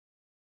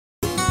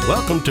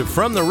Welcome to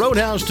From the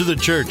Roadhouse to the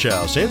Church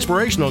House,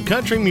 inspirational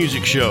country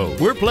music show.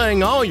 We're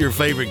playing all your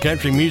favorite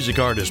country music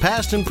artists,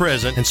 past and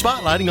present, and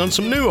spotlighting on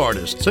some new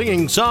artists,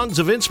 singing songs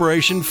of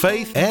inspiration,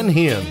 faith, and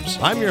hymns.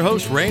 I'm your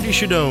host, Randy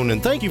Shadoan,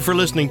 and thank you for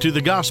listening to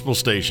The Gospel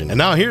Station. And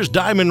now here's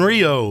Diamond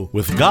Rio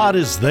with God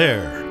is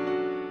There.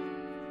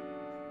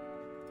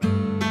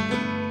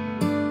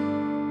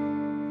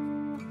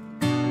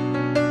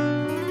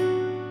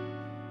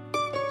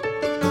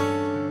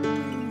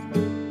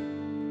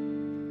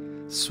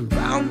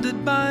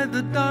 Surrounded by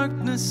the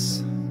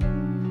darkness,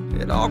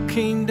 it all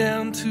came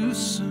down too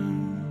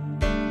soon.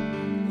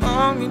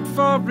 Longing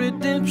for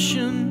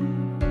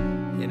redemption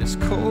in his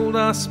cold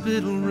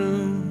hospital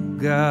room.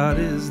 God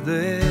is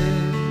there.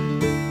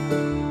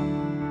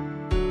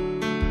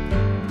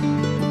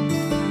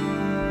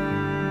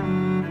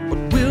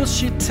 What will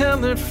she tell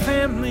her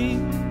family?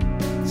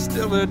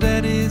 Still her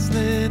daddy's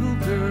little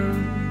girl.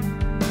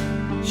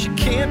 She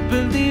can't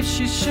believe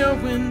she's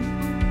showing,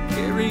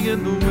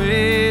 carrying the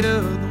weight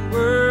of the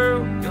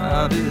world.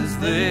 God is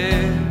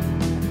there.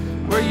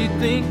 Where you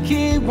think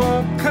he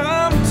won't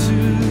come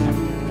to,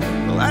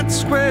 well,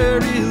 that's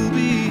where he'll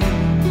be,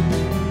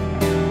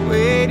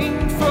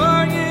 waiting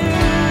for you.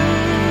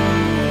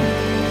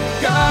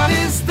 God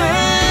is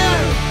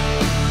there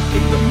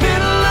in the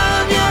middle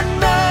of your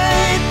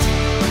night,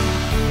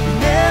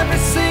 in every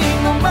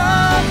single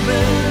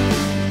moment,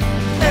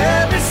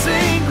 every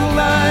single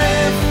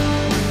life.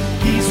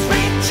 He's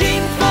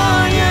reaching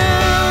for you.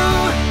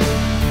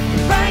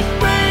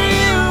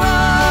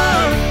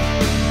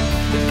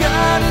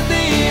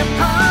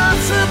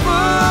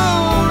 Impossible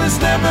is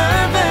never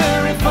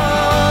very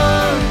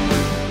far.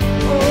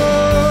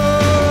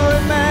 Oh,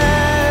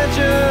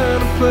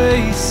 imagine a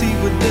place he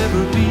would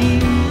never be.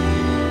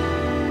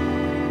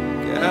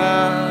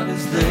 God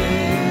is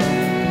there.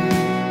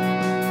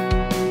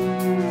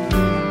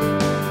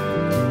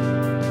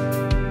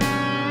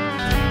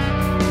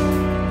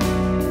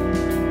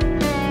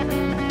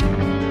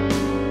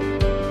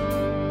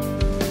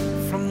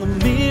 From the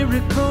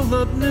miracle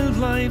of new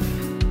life,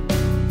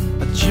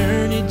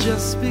 journey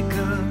just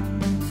begun,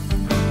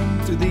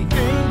 to the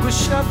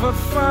anguish of a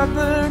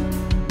father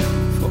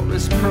for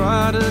his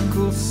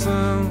prodigal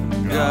son.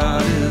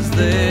 God is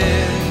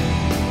there.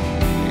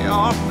 The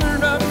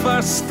author of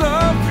our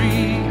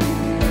story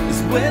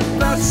is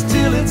with us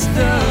till it's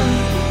done.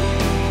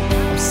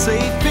 I'm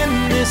safe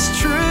in this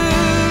truth.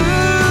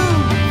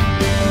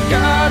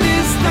 God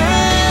is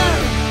there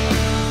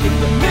in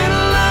the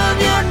middle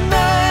of your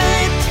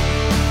night,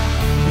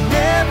 in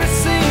every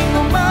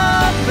single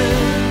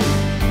moment,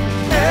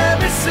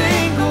 every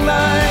single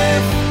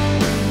life.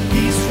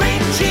 He's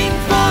reaching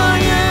for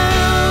you,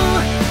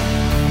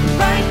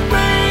 right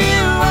where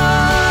you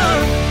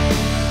are.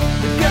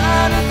 The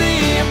God of the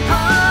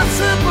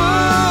impossible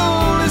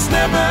is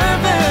never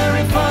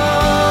very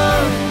far.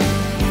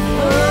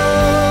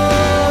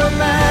 Oh,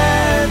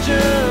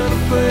 imagine a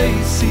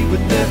place he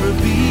would never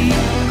be.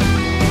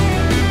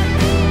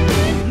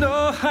 No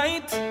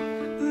height,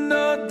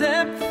 no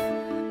depth,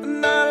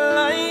 no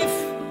life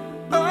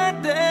or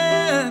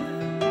death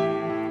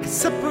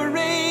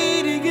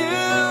separating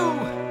you,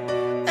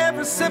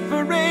 ever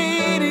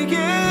separating you.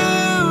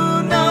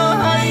 No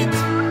height,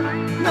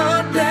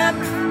 no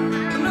depth,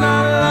 no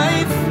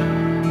life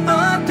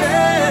or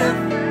death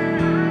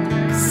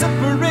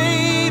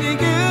separating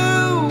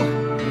you,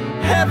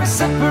 ever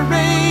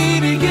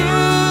separating you.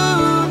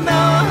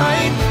 No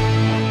height,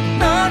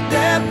 no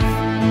depth,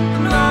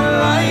 no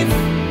life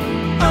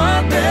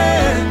or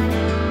death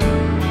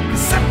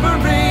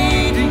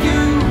separating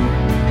you,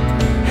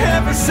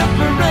 ever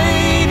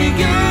separating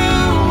you,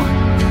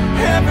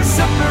 ever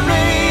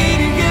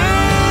separating you.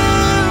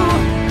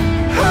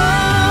 Oh,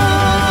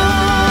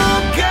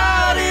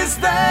 God is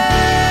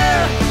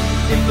there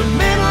in the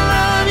middle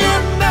of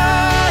your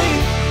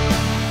night,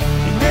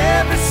 in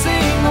every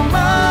single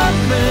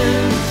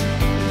moment,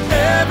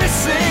 every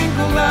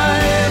single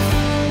life.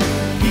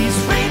 He's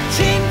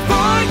reaching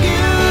for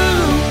you,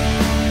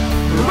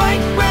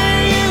 right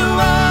where you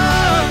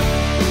are.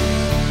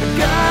 The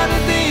God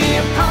of the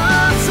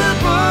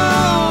impossible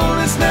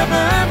is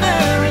never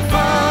very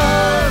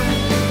far.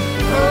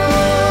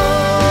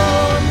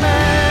 Oh,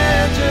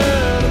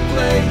 imagine a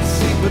place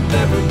he would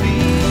never be.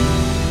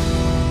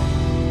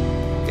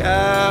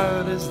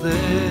 God is there.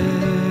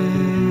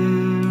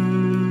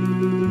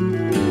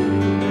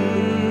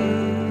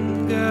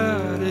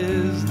 God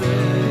is there.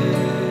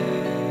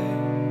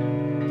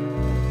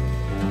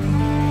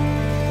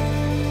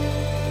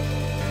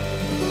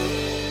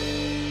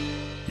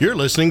 You're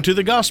listening to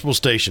The Gospel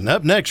Station.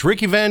 Up next,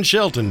 Ricky Van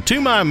Shelton,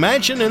 To My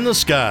Mansion in the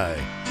Sky.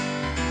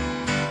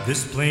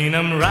 This plane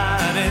I'm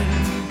riding,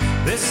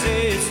 they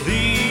say it's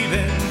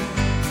leaving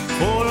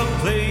for a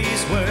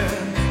place where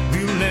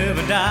we'll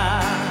never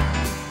die.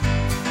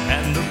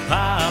 And the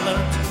pilot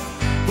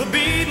will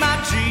be my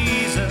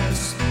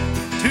Jesus,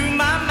 to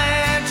my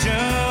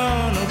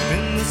mansion up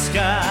in the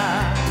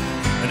sky.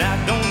 And I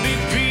don't be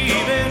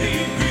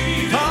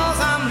grieving, cause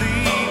I'm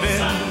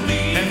leaving.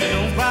 And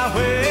don't cry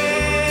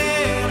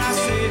when I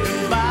say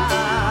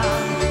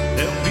goodbye.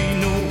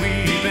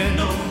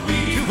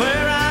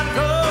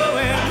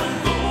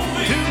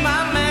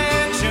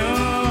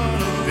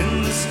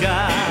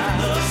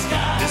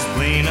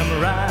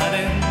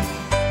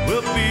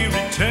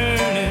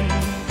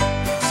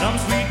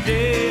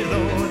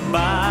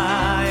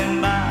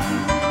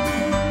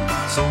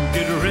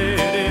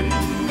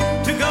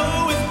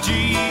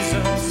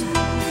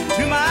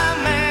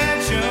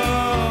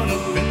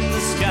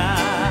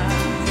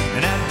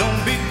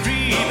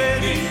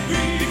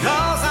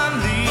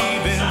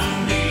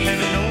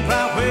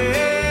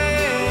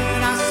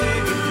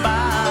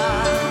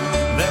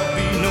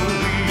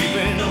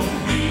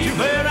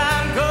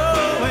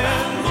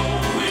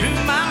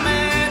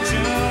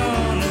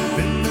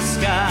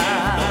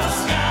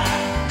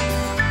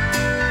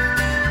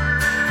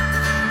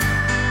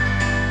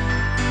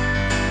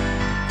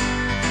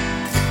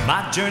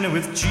 journey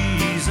with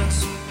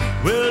Jesus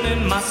will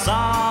end my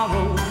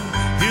sorrow,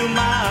 heal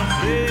my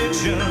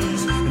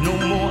afflictions. No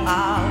more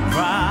I'll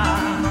cry,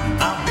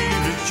 I'll be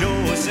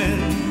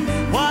rejoicing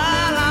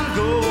while I'm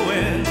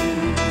going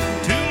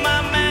to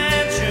my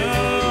mansion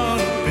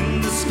up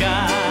in the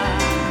sky.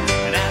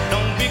 And I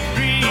don't be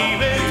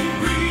grieving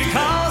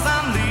because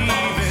I'm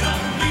leaving,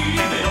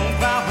 and don't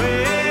cry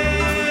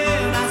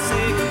when I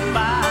say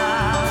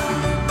goodbye.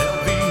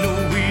 There'll be no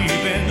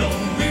weeping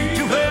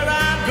to where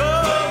I'm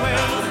going,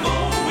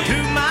 to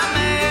my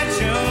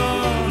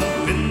mansion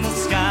up in the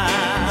sky.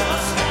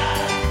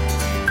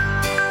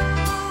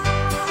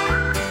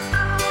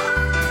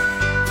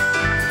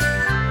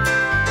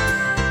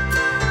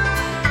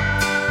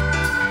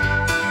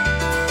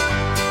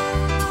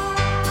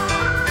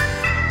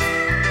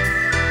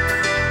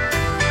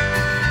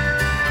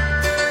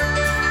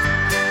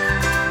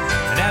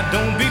 And I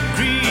don't be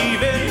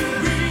grieving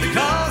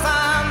because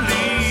I'm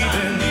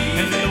leaving,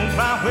 and don't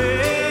cry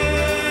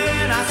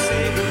when I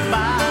say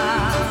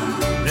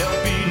goodbye.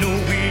 There'll be no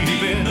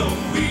weeping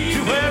to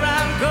where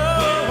I'm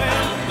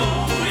going,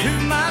 to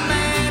my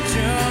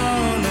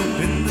mansion up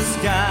in the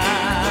sky.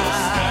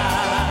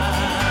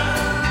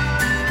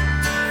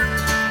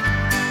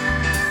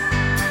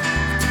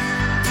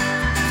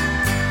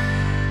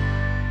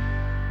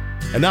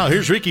 And now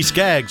here's Ricky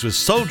Skaggs with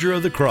Soldier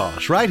of the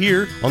Cross, right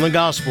here on the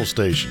Gospel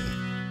Station.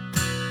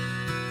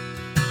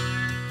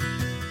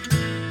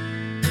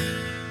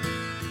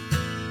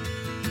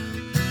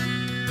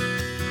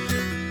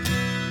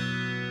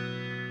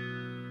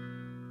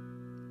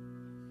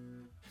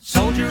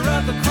 Soldier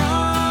of the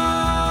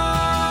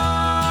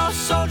cross,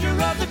 soldier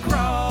of the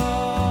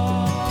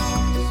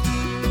cross,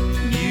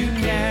 you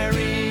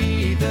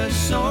carry the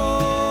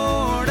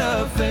sword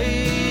of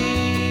faith.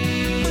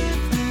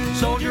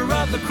 Soldier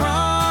of the cross,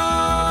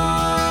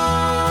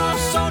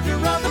 soldier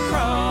of the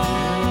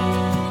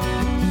cross,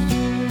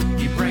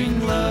 you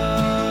bring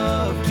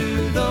love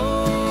to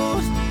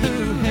those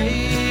who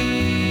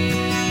hate.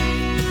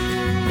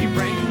 You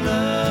bring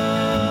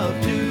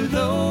love to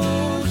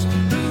those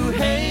who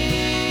hate.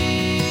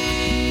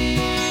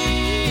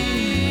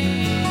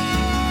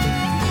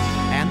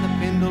 And the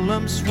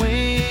pendulum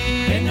swings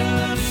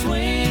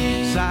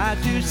side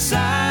to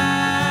side.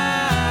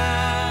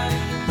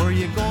 Where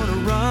you gonna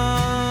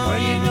run? Where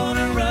you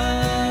gonna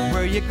run?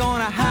 Where you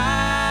gonna hide?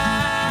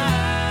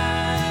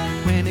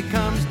 When it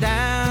comes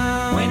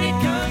down,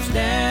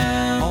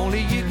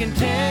 only you can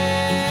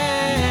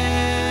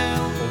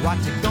tell.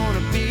 What's it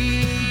gonna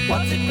be?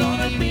 What's it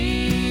gonna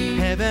be?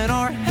 Heaven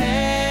or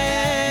hell?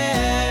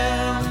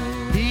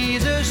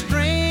 He's a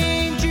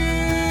stranger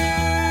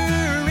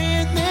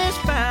in this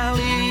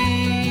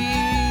valley,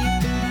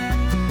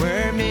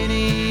 where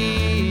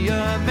many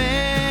a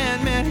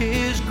man met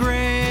his grave.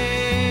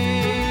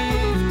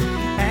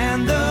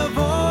 And the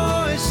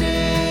voices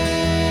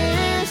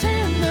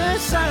in the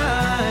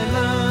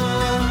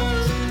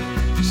silence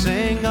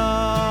sing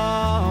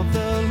of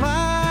the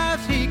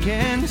lives he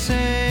can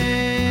save.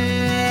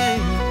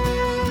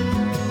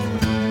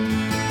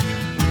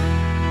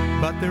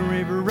 But the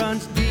river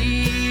runs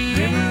deep,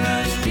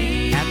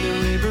 and the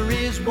river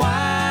is wide.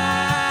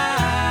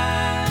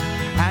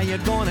 How you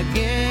gonna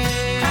get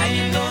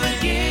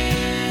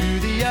to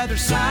the other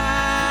side?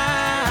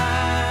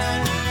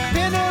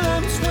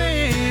 Pendulum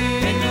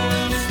swing,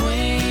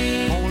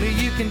 only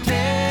you can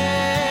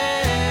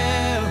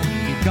tell.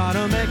 You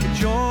gotta make a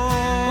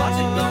choice. What's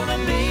it gonna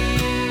be?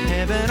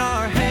 Heaven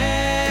or hell?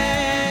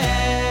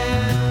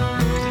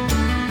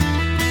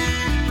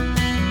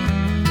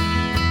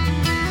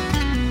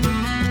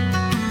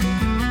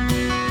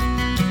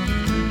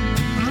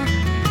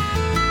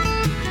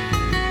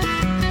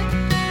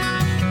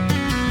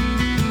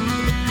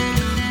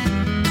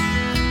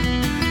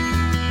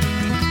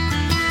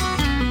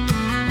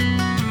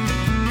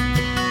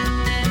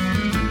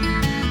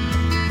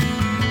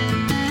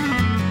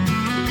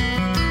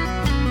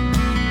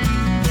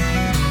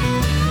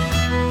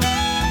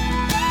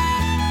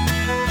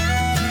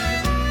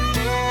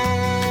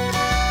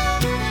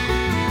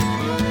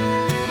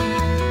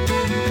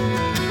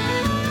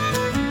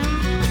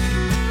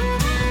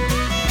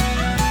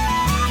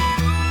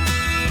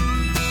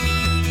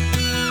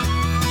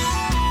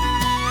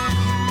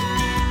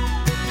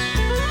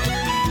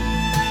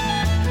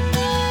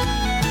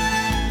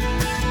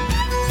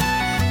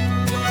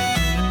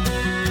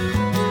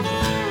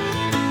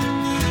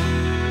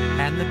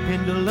 And the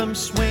pendulum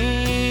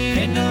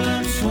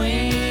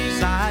swings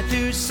side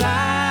to side.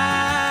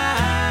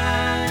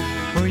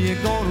 Where you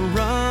gonna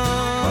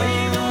run?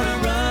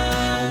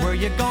 Where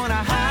you gonna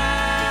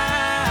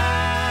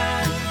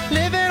hide?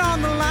 Living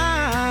on the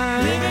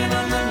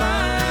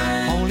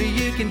line, only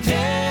you can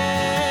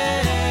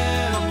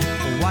tell.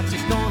 What's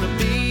it gonna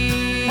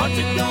be?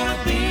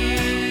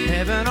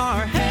 Heaven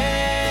or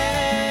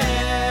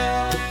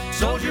hell?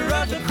 Soldier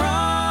of the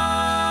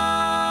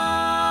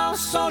cross,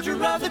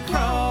 soldier of the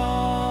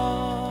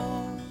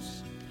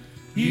cross,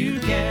 you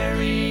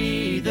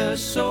carry the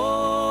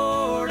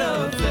sword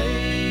of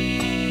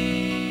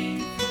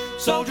faith.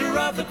 Soldier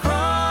of the cross,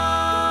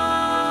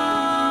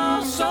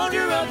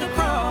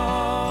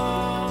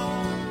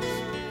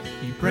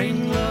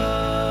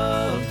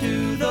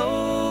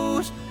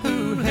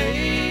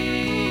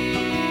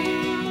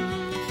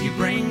 You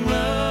bring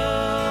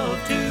love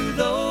to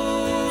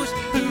those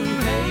who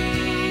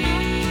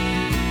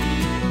hate.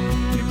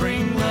 You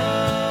bring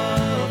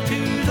love to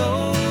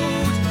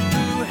those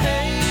who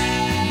hate.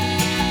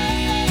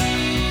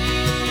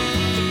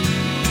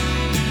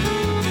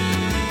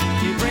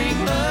 You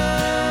bring love.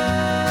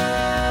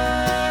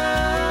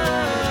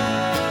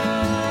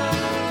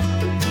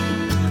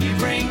 You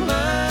bring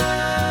love.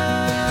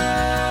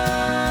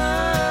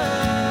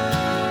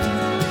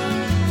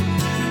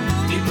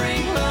 You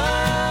bring love.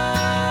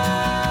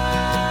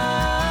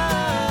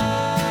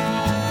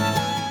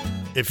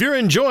 If you're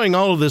enjoying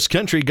all of this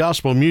country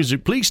gospel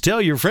music, please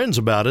tell your friends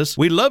about us.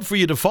 We'd love for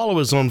you to follow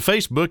us on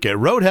Facebook at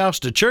Roadhouse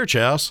to Church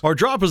House or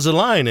drop us a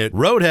line at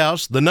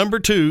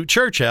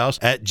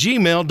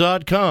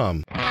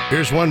roadhouse2churchhouse@gmail.com.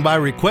 Here's one by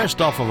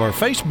request off of our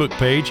Facebook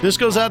page. This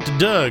goes out to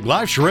Doug,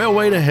 Life's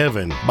Railway to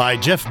Heaven by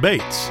Jeff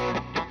Bates.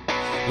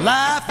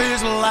 Life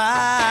is like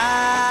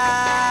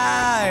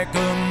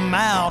a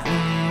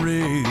mountain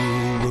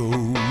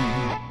railroad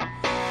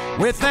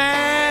with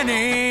an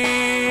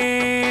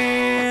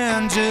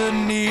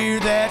engineer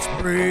that's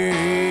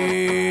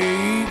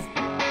brave.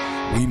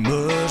 We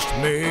must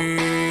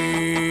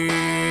make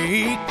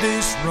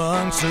this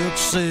run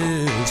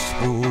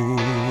successful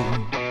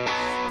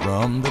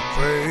from the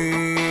cradle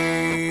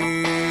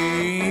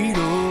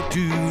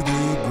to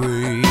the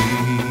grave.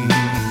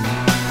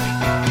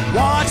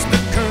 Watch the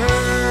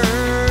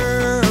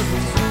curves,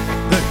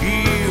 the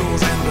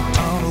hills and the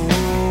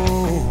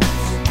tunnels.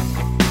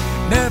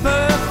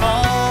 Never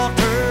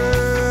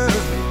falter,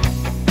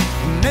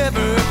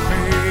 never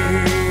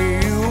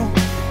fail.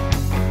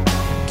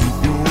 Keep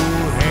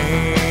your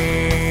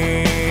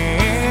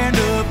hand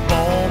up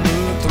on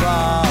the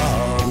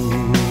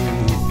throttle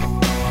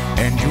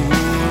and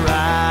your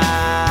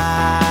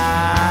eye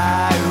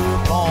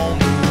up on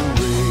the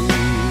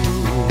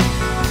rail.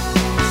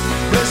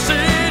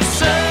 Blessed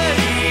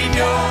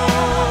Savior,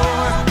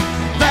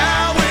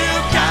 thou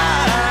wilt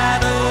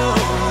guide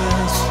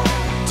us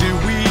till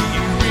we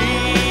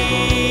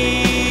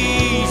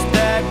reach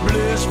that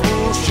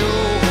blissful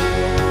shore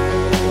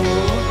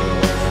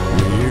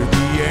where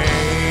the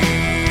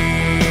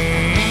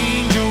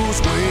angels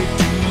wait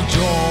to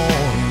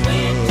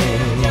join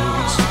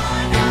us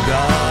in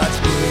God's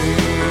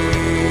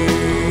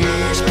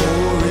grace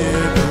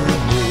forevermore.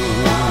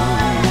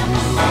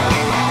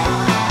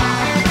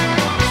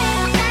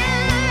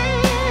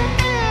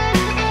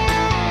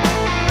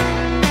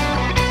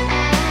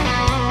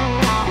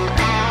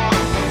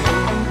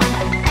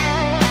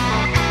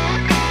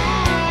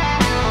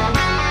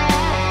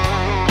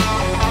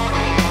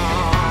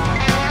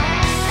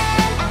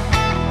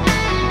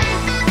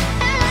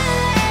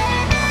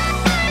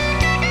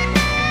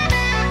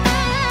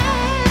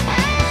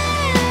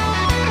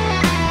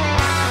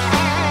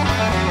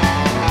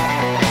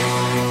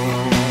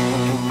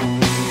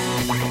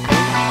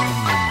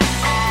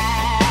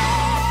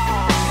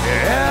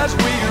 As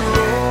we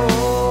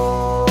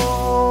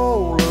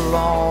roll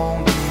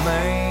along the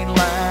main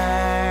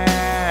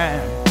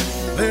line,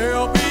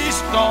 there'll be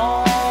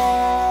storms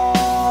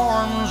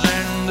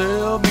and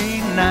there'll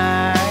be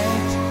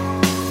night.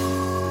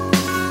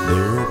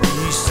 There'll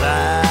be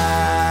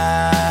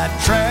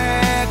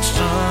sidetracks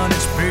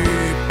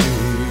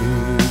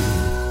unexpected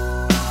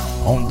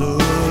on the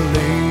left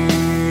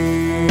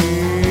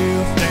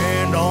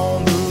and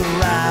on the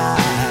right.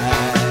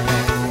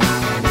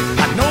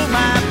 I know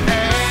my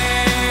path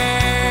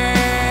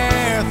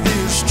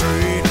is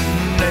straight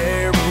and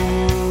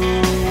narrow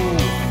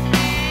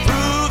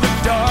through the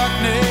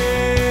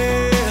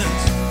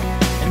darkness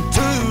and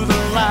to the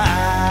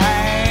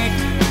light.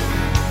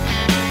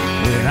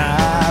 When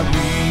I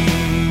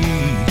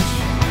reach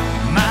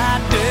my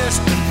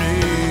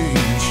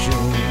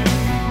destination,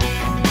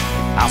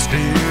 I'll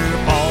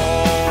step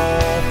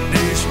off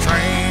this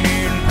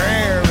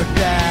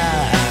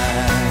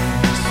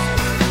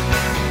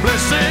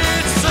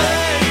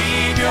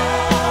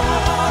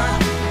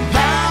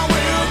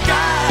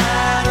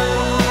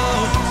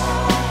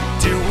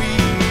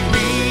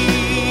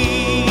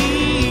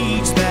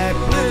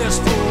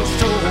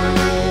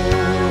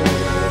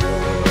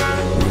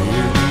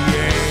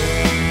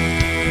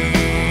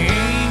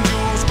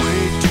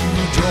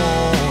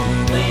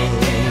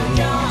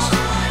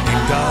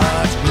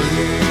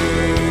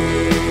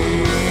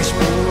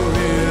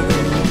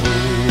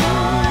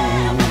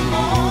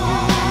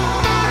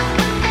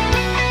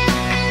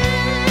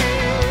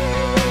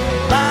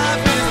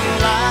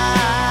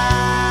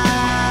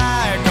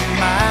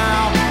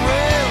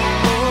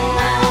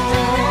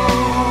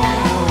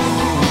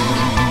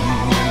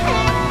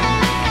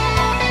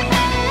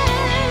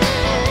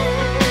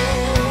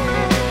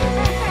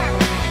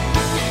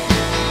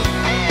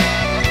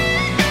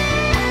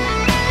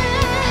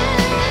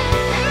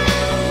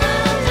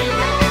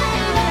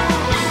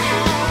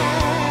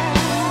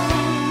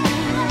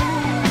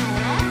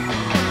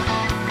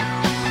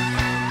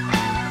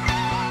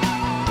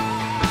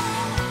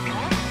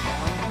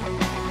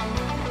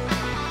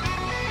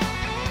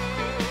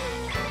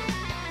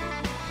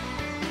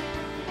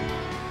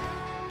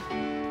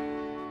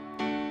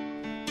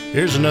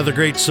Here's another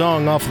great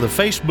song off of the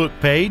Facebook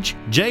page,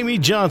 Jamie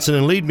Johnson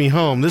and Lead Me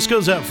Home. This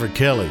goes out for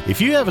Kelly.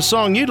 If you have a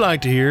song you'd like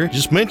to hear,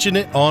 just mention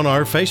it on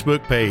our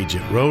Facebook page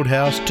at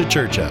Roadhouse to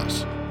Church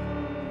House.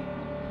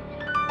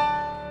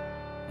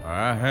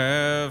 I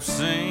have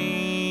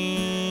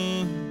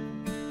seen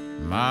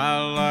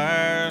my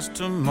last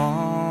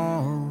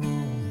tomorrow.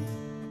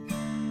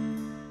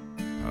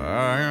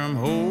 I am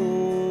holding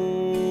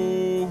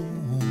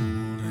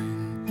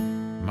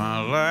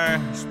my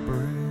last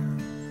breath.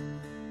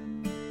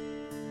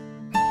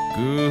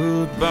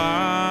 Goodbye,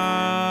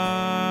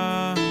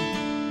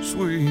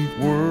 sweet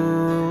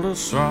world of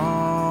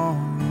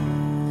song.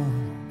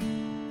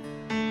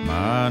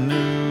 My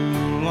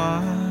new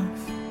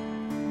life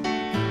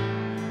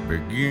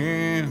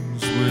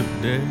begins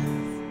with death.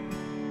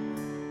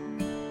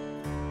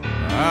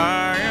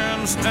 I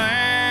am standing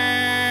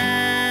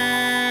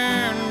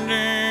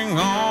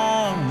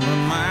on the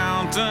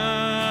mountain.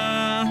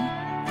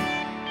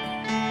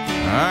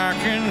 I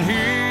can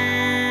hear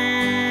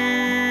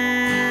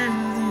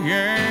the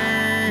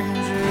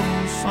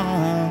angels'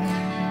 song.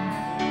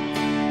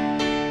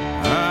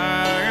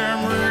 I am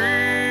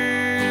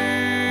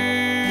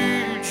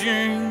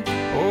reaching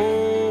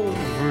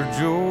over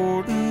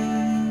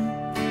Jordan.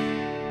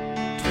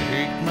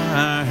 Take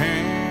my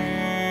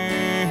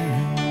hand,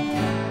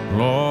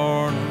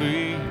 Lord,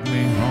 lead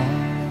me home.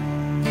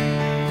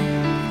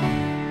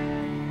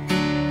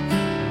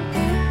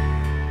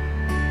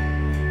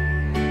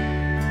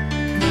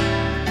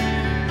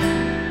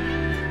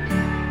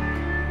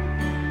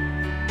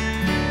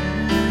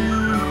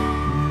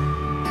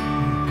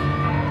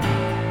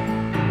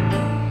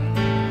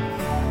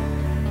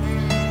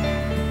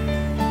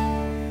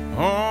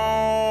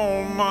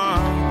 All my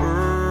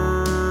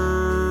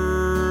burdens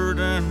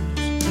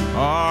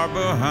are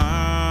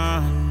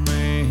behind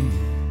me.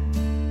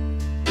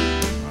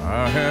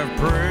 I have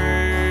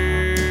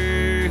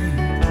prayed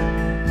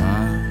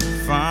my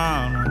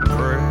final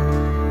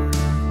prayer.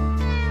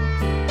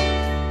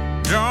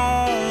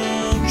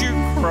 Don't you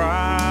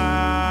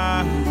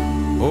cry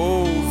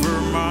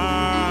over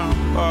my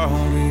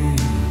body,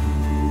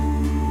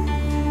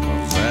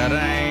 'cause that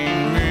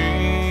ain't me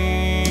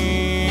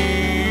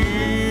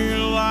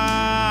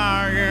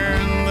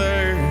lying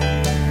there.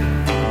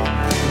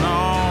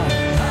 No,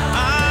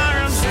 I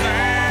am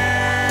standing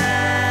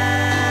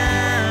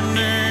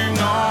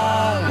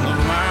on the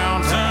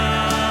mountain.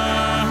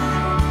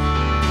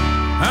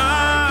 I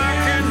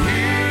can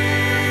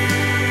hear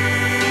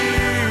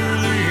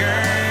the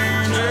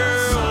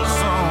angels'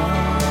 song.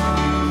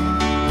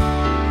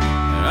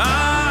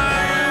 I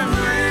am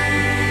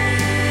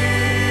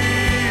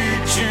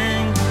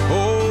reaching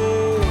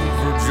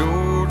over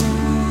Jordan.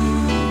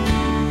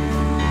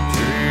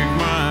 Take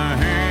my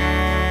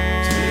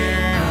hand,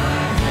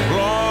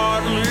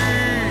 Lord,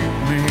 lead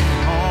me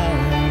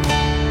home.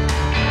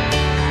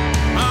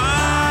 I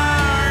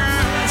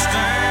am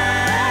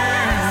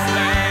standing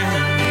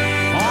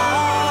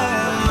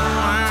on the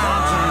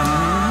mountain.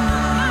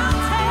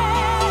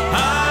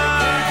 I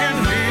can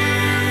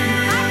hear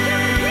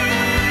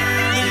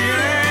the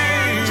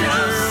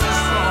angels'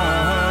 song.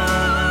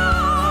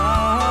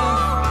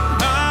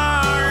 I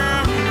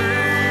am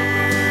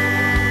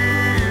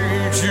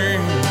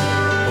reaching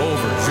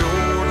over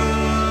Jordan.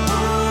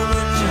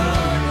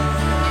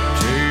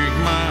 Take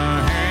my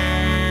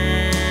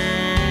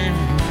hand,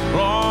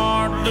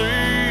 Lord,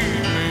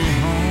 lead me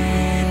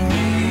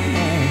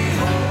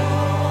home.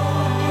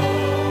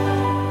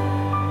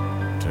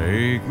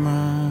 Take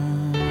my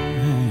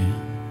hand,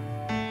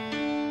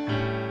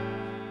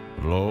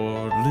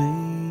 Lord,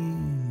 lead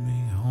me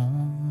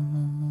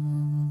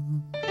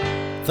home.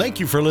 Thank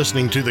you for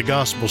listening to the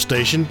Gospel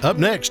Station. Up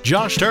next,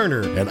 Josh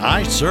Turner and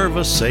I Serve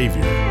a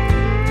Savior.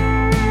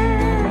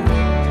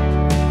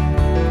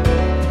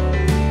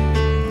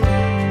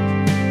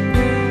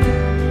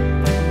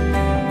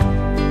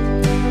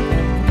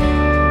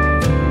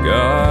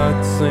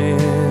 God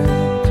sent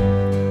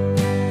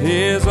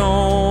His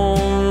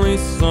only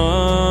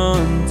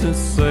Son to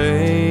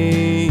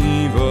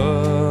save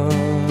us.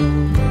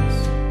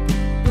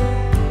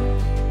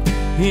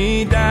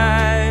 He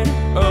died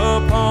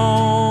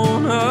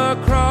upon a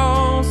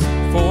cross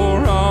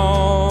for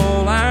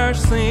all our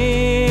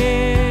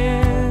sin.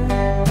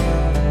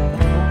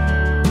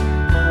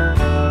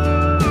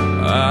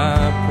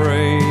 I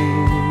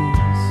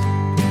praise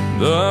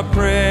the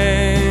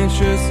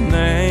precious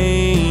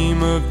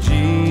name of Jesus.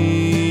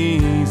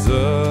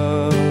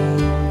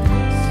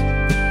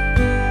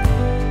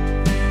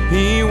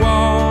 He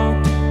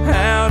walked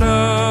out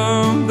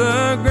of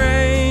the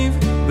grave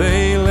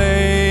they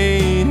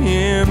laid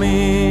him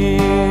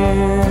in.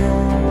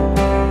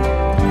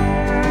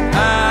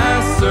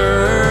 I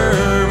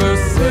serve a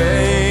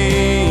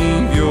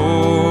Savior.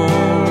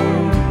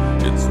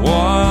 It's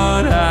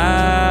what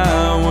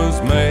I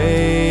was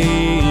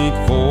made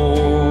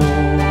for.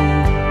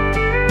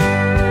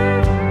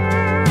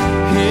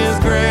 His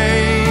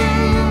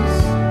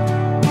grace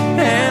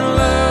and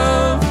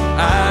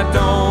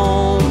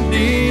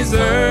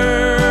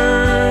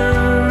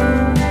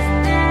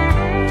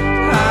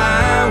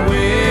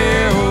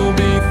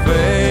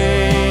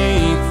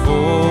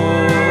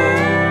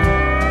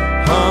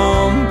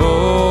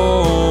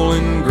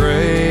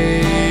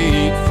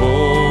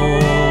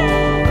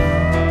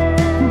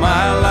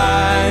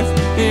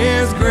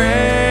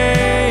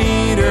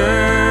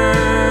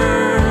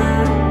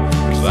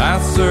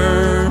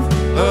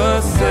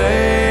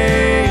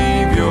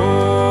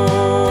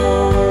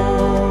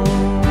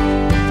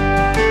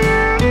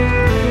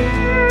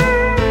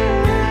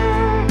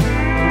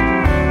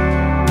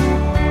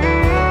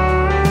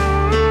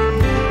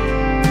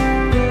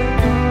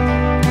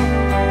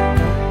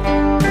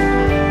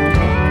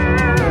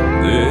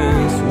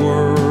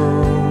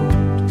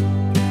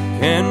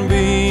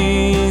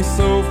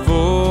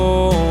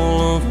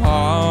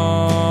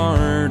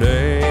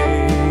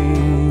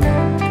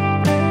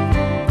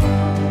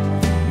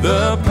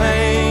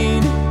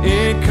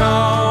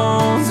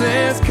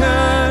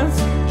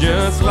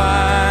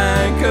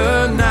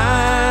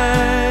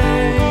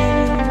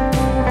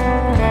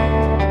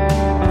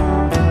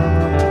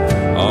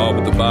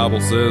Bible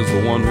says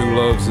the one who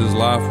loves his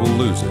life will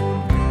lose it,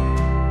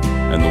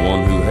 and the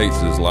one who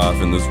hates his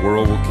life in this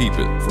world will keep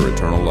it for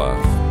eternal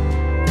life.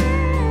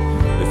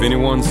 If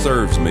anyone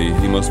serves me,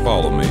 he must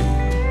follow me.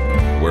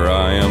 Where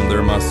I am,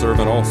 there my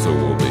servant also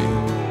will be.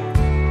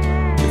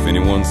 If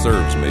anyone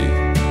serves me,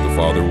 the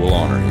Father will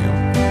honor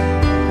him.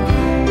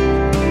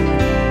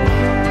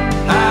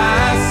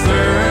 I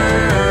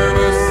serve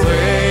a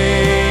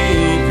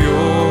Savior.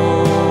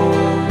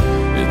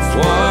 It's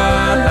what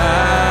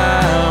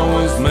I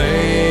was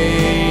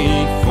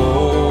made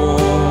for.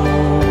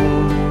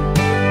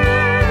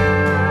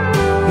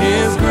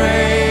 His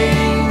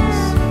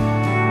grace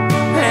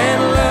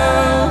and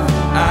love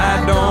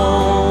I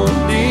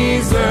don't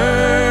deserve.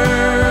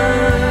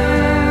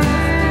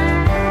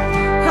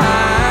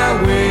 I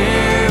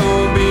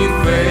will be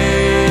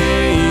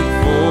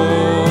faithful,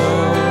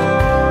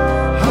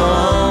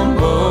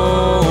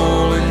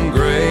 humble and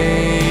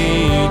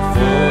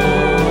grateful.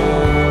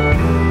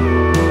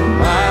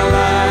 My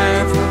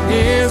life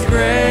is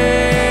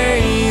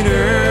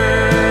greater,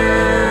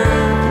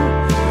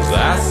 'cause I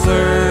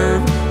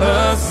serve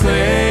a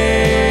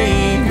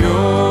Savior.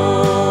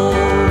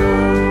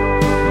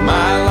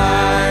 My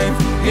life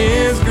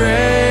is greater,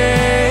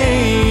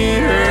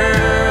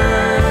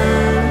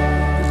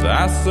 'cause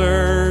I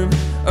serve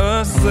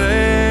a Savior.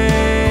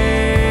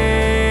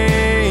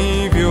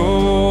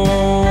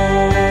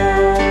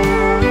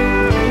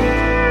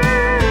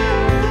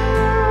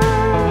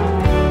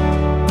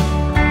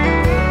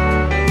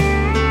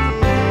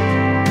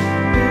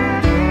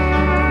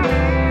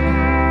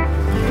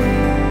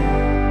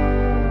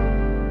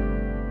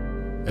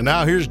 And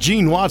now here's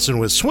Gene Watson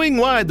with Swing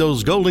Wide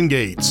Those Golden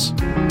Gates.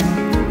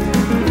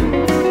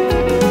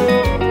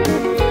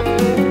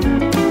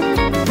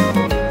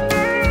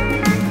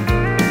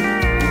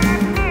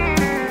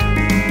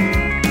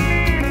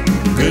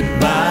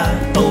 Goodbye,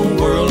 oh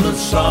world of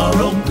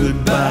sorrow,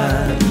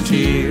 goodbye to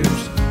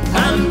tears.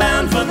 I'm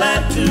bound for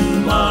that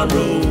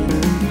tomorrow,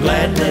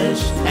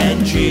 gladness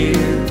and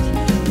cheers.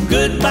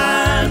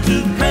 Goodbye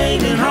to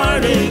pain and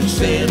heartache,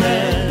 sin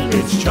and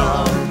its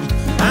charms.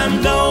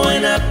 I'm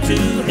going up to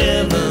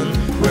heaven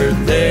where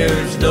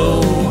there's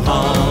no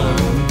harm.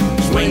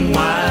 Swing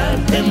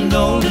wide them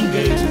golden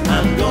gates,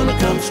 I'm gonna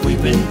come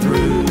sweeping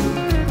through.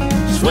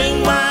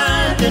 Swing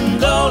wide them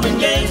golden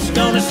gates,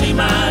 gonna see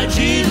my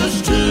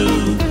Jesus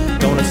too.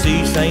 Gonna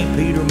see St.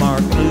 Peter,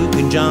 Mark, Luke,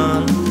 and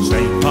John,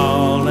 St.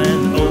 Paul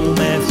and old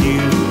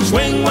Matthew.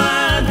 Swing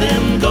wide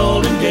them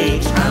golden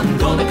gates, I'm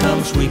gonna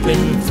come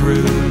sweeping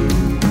through.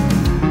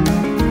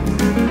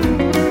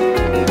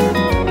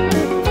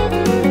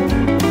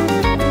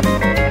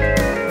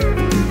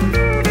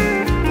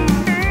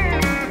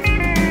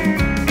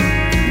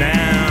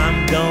 Now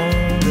I'm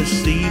gonna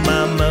see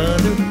my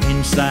mother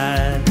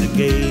inside the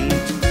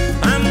gates.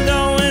 I'm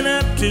going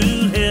up to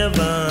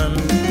heaven,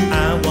 I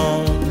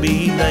won't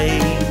be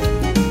late.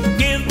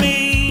 Give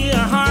me a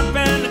harp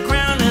and a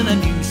crown and a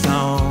new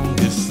song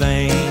to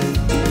sing.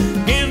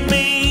 Give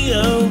me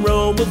a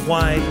robe of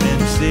white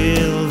and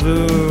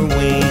silver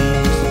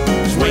wings.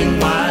 Swing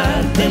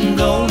wide them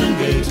golden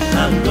gates,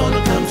 I'm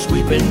gonna come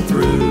sweeping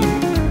through.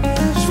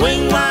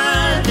 Swing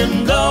wide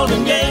them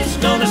golden gates,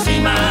 gonna see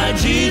my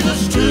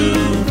Jesus too.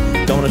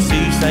 Gonna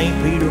see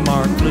St. Peter,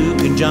 Mark,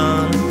 Luke, and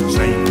John,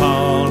 St.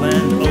 Paul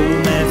and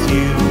old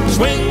Matthew.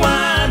 Swing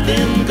wide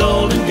them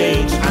golden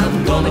gates,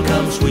 I'm gonna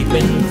come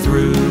sweeping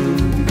through.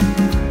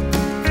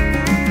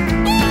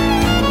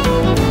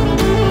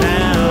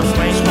 Now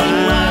swing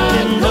wide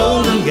them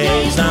golden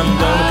gates, I'm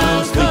gonna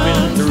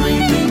come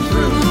sweeping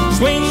through.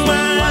 Swing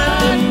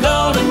wide them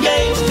golden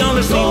gates,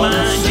 gonna see my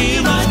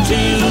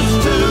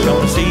Jesus too.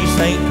 Gonna see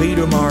St.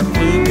 Peter, Mark,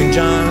 Luke, and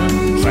John,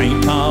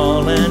 St.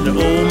 Paul and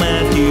old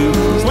Matthew.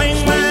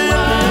 Swing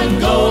wide them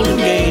golden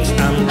gates,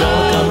 I'm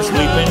gonna come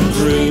sweeping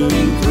through.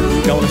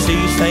 Gonna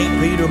see St.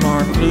 Peter,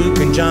 Mark, Luke,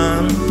 and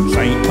John,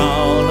 St.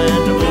 Paul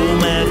and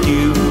old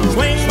Matthew.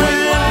 Swing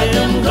wide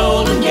them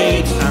golden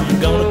gates, I'm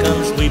gonna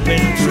come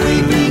sweeping through.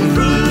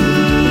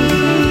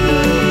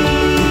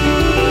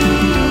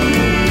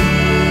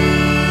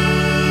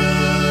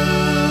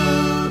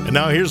 And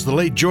now here's the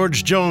late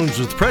George Jones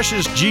with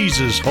Precious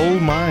Jesus,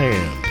 Hold My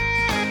Hand.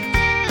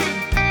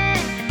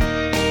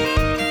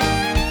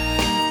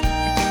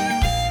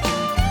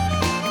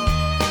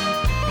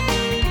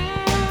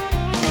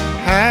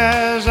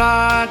 As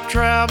I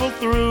travel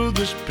through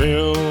this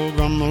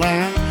pilgrim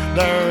land,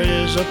 there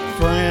is a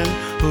friend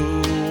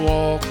who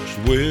walks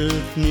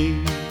with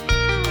me,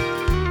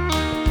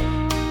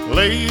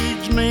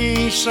 leads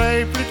me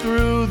safely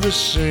through the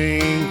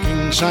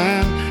sinking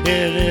sand.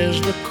 It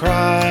is the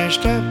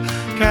Christ of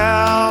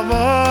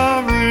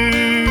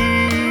Calvary.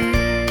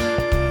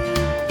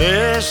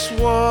 This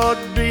would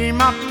be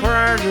my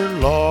prayer, dear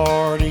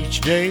Lord,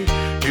 each day,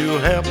 to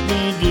help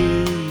me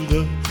do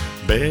the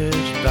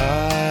best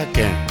I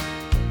can.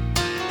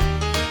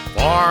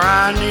 For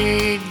I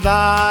need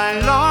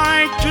thy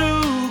light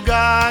to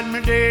guide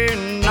me day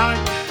and night.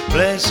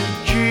 Blessed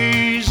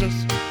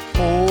Jesus,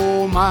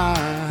 hold my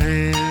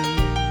hand.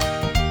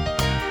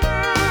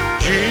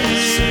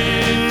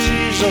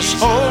 Jesus, Jesus,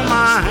 hold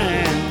my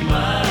hand,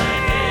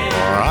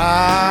 for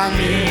I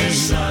need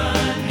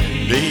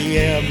thee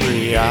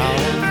every hour.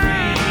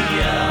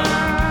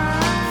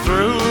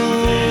 Through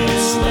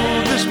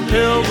this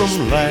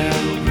pilgrim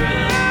land,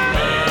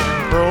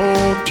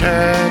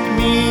 protect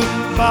me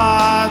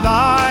by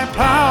thy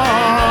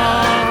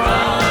power.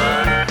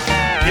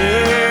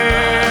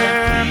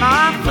 Hear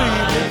my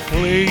feeble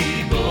plea,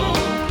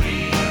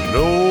 and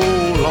oh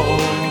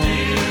Lord,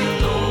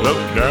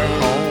 look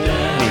down on me.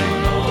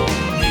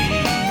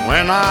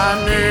 When I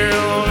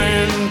kneel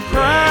in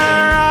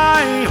prayer,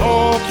 I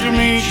hope to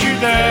meet you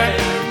there.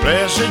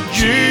 Blessed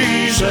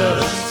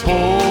Jesus,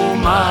 hold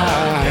my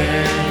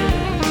hand.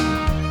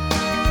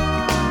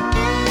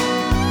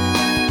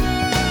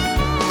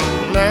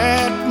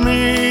 Let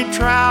me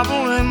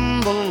travel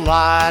in the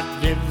light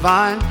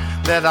divine,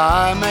 that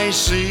I may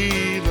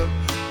see the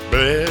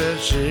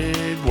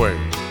blessed way.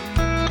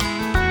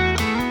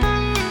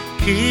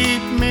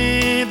 Keep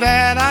me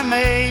that I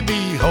may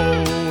be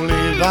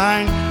wholly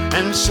thine,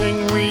 and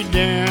sing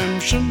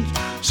redemption's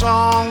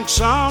song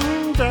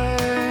someday.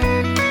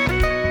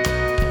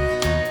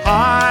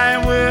 I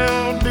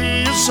will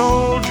be a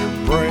soldier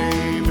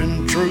brave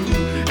and true,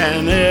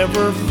 and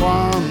ever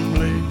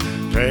firmly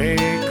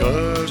take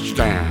a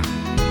stand.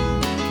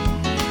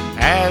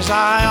 As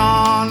I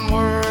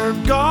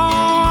onward go,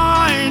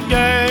 I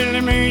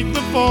daily meet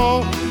the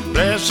foe.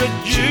 Blessed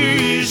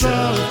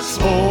Jesus,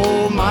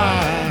 hold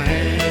my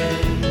hand.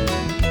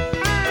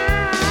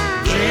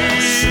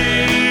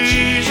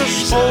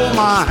 Jesus, hold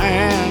my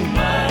hand,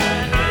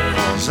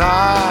 'cause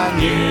I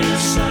need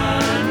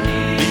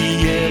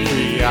thee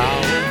every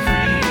hour.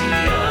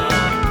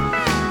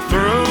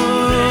 Through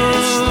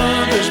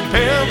this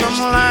pilgrim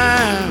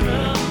land,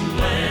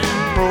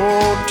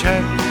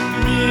 protect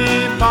me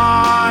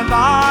by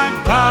thy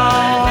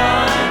power.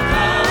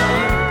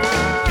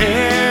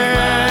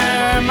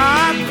 Hear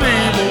my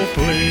feeble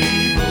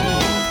plea,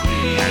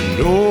 and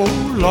oh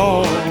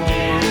Lord,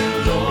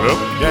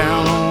 look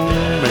down on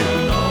me.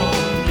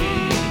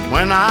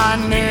 When I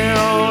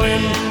kneel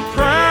in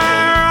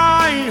prayer,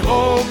 I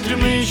hope to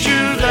meet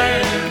you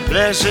there.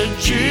 Blessed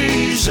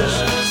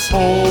Jesus,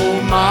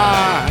 hold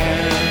my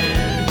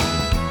hand.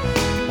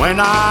 When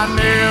I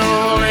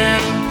kneel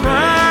in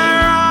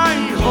prayer, I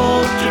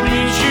hope to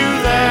meet you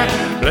there.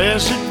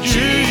 Blessed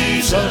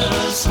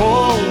Jesus,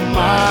 hold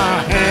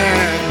my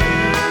hand.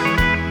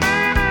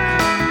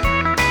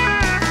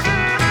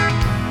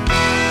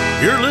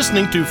 You're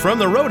listening to From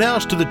the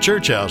Roadhouse to the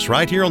Church House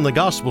right here on the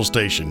Gospel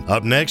Station.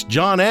 Up next,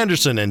 John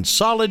Anderson and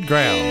Solid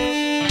Ground.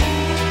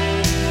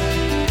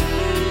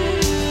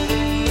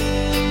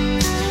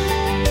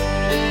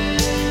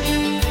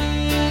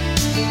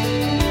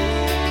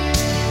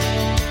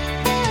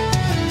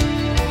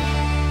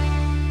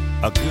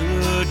 A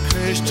good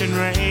Christian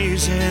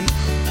raising,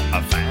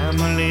 a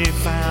family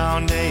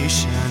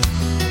foundation,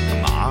 a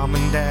mom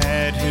and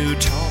dad who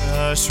taught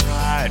us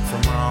right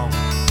from wrong.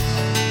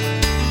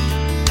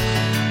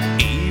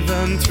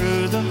 Even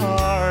through the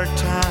hard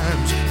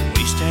times,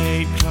 we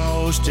stayed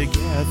close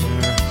together.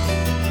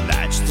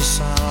 That's the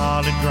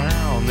solid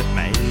ground that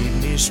made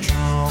me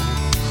strong.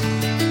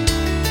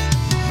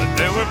 But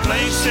there were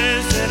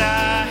places that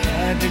I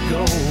had to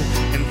go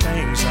and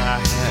things I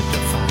had to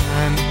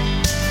find.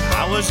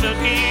 I was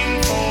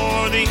looking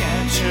for the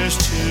answers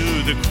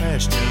to the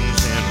questions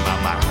in my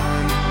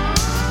mind,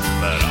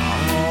 but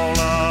all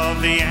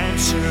of the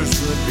answers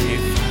would be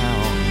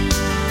found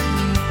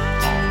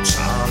on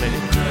solid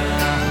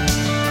ground.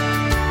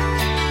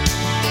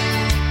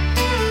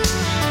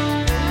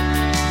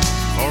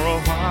 For a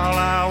while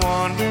I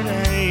wandered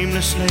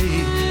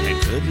aimlessly and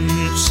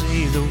couldn't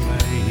see the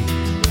way.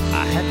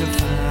 I had to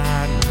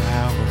find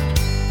out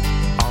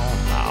on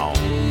my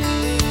own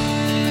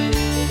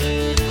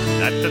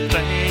that the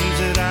things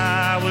that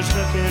I was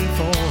looking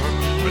for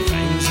were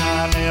things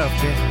I left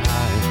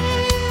behind.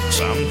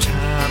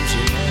 Sometimes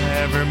you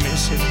never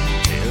miss it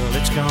till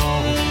it's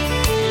gone.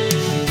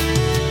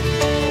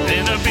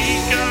 Then a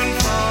beacon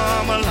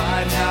from a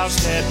lighthouse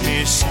led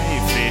me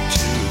safely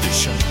to the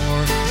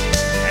shore,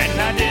 and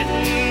I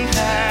didn't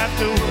have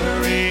to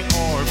worry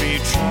or be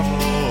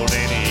troubled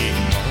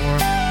anymore.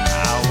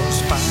 I was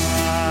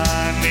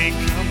finally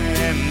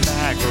coming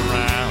back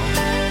around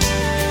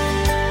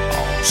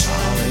on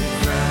solid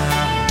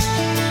ground.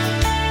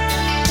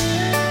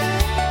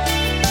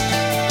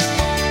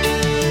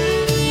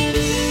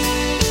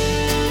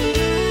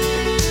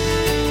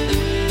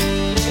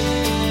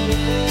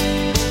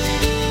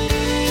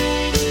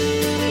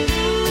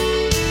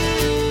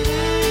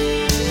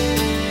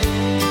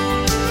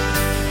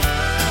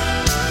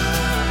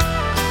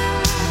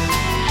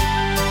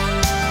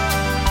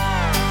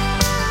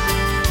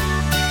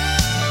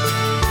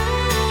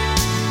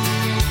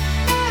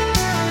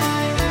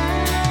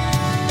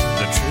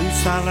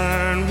 I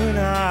learned when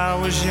I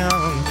was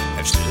young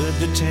have stood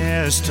the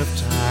test of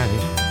time.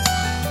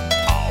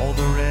 All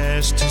the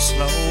rest has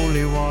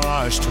slowly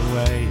washed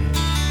away.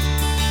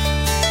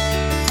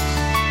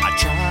 I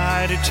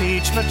try to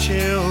teach my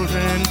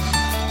children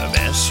the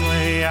best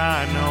way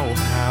I know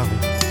how,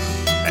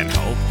 and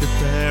hope that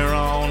they're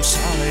on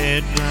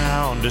solid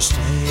ground to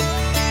stay.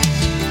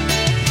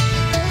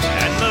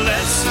 And the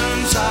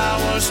lessons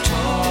I was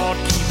taught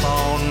keep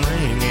on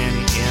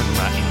ringing in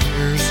my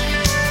ears.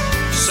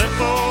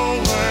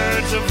 Simple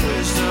words of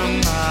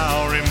wisdom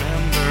I'll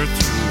remember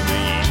through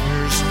the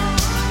years.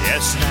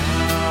 Yes,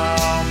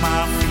 now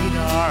my feet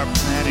are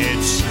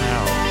planted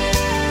sound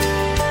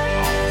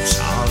on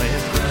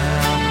solid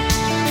ground.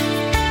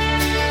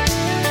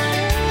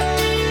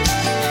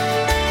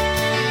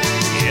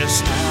 Yes,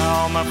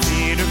 now my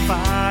feet are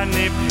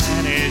finally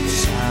planted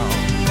sound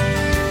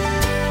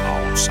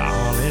on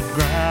solid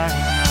ground.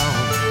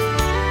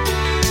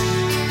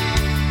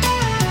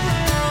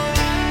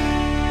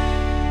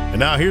 And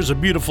now here's a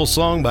beautiful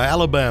song by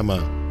Alabama,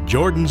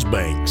 Jordan's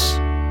Banks.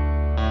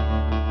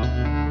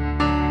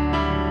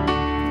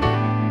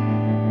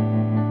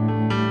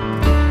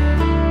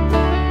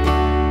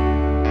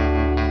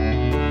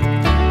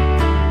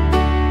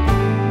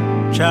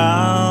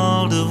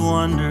 Child of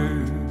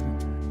wonder,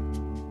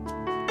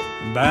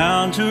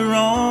 bound to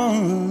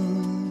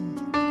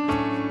roam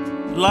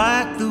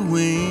like the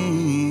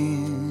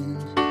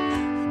winds,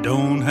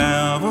 don't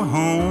have a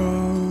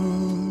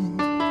home.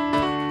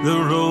 The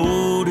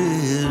road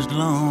is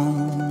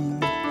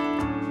long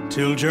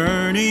till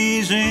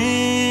journey's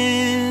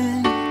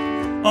end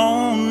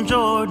on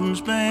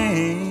Jordan's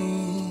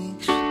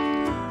banks.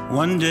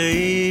 One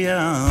day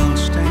I'll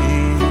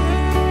stand.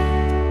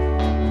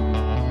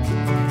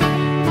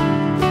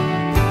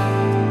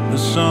 The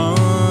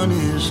sun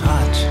is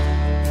hot,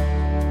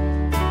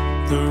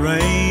 the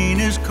rain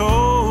is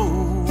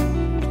cold.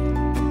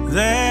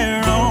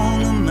 There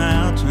on the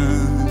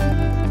mountain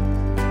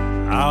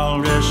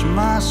I'll rest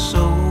my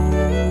soul.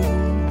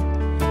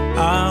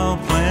 I'll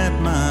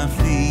plant my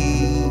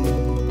feet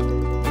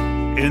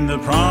in the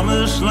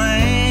promised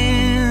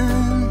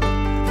land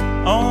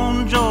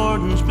on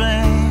Jordan's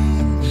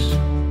banks.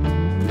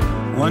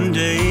 One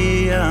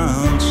day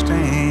I'll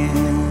stand.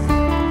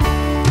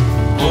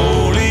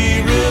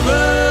 Holy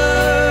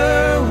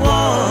river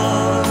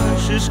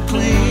washes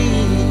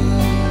clean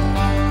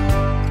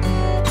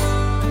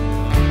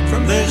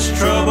from this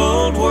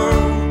troubled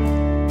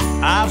world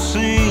I've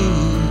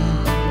seen,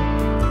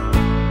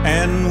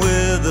 and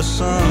with the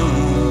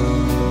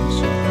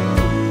sons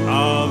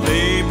of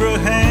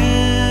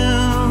Abraham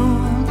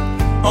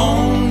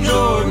on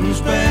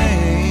Jordan's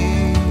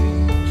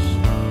banks,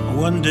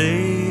 one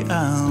day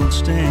I'll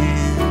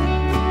stand.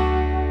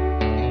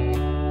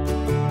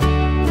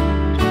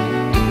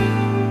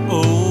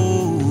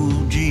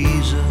 Oh,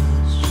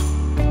 Jesus,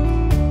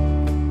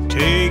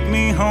 take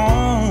me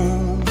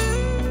home,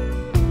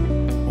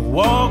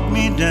 walk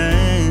me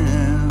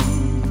down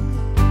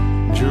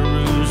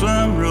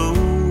Jerusalem road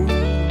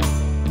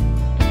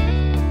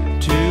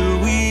till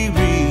we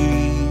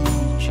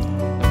reach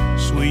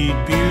sweet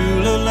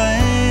Beulah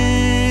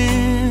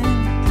land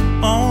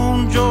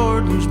on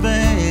Jordan's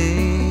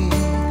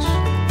banks.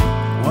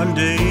 One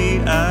day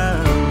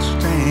I'll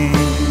stand.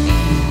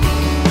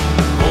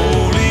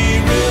 Holy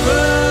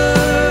river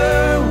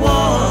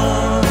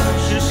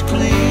washes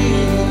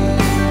clean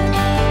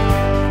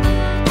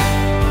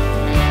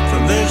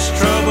from this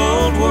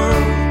troubled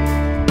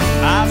world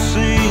I've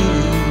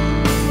seen,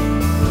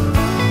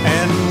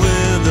 and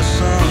with the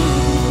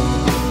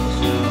sons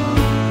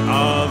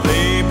of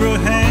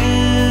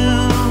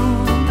Abraham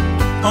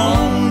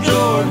on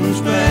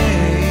Jordan's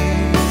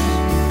banks,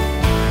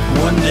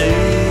 one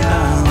day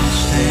I'll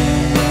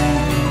stand.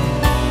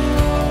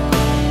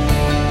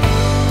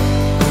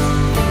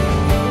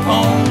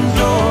 On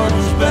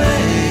Jordan's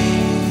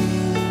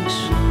banks,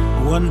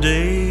 one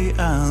day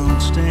I'll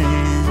stand.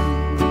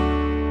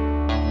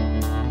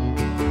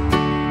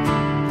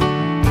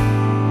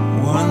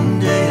 One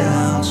day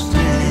I'll stand.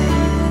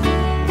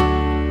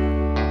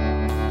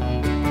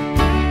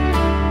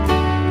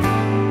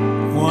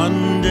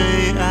 One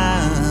day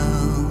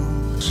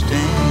I'll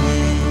stand.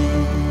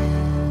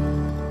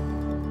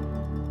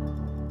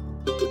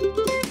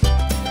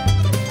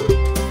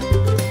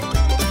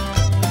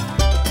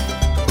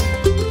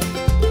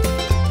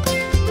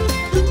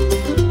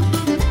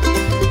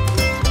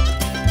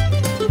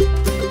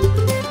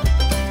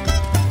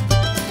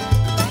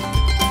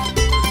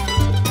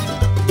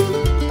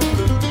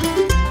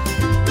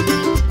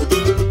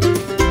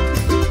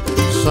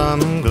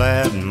 Some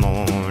glad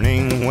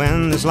morning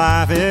when this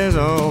life is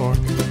o'er,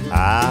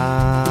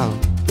 I'll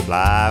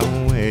fly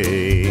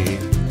away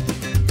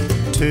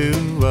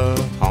to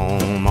a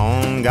home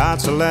on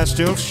God's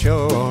celestial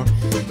shore.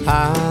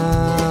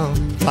 I'll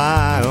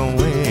fly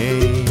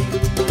away.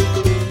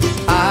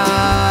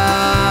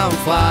 I'll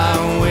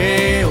fly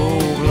away, oh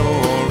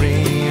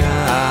glory,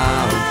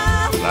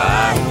 I'll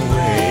fly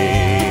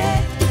away.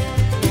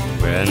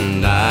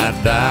 When I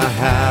die,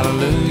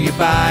 hallelujah,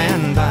 by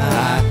and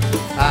by,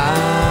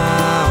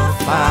 I'll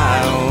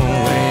fly away.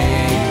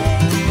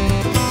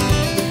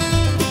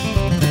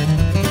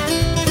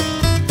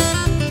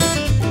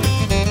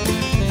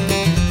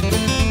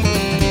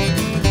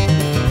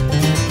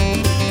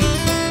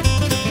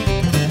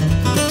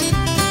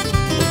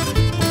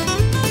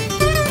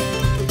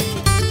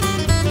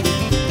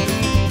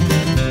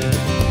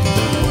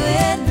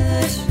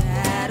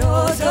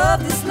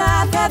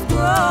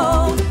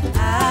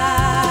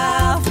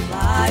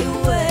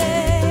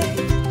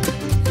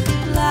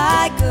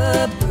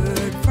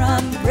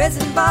 from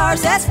prison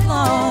bars has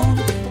flown,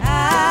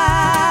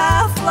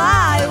 I'll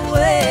fly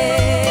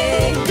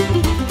away.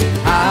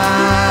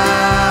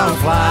 I'll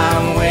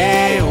fly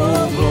away,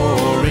 oh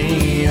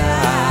glory,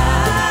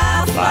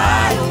 I'll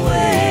fly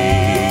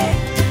away.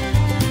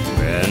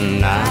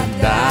 When I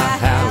die,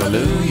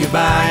 hallelujah,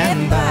 by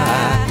and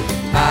by,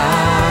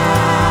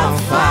 I'll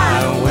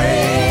fly away.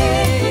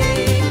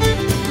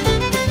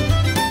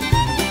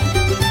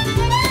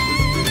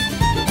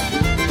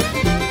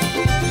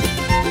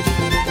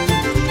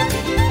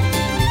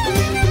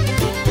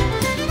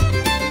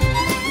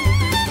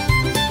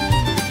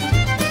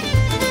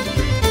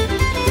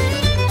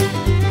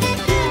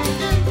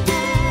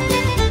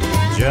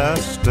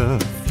 Just a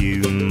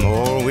few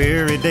more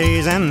weary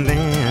days and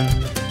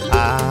then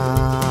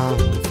I'll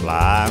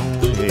fly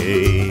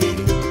away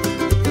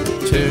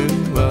to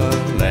a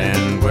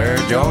land where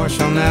joy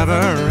shall never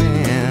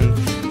end.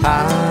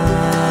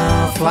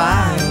 I'll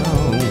fly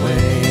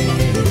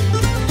away.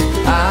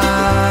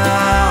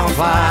 I'll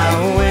fly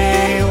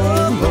away,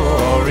 oh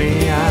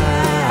glory,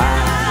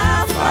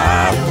 I'll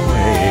fly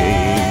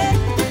away.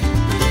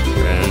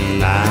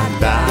 When I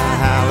die,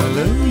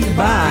 hallelujah,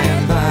 by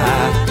and by,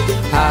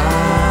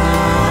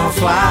 I'll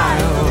fly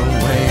away.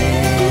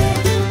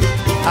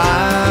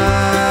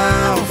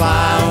 I'll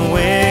fly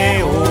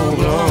away, oh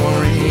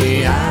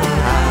glory,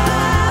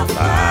 I'll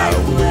fly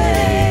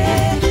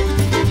away.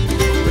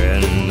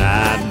 When I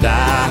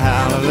die,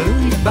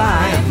 hallelujah,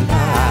 by and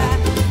by,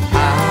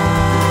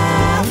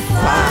 I'll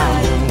fly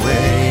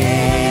away.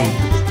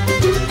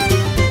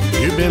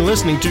 You've been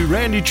listening to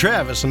Randy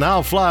Travis and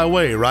I'll Fly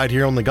Away right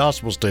here on the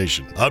Gospel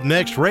Station. Up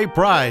next, Ray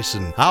Price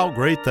and How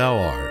Great Thou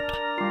Art.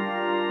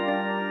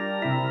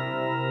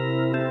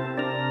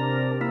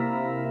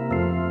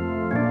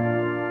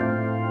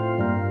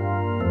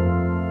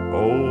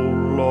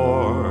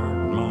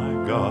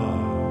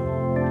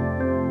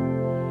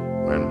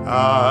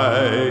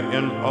 I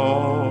in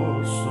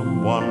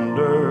awesome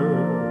wonder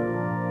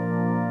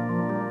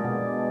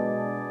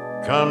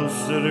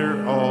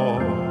consider all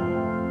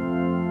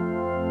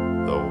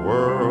the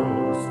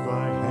worlds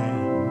thy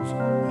hands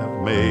have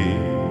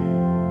made.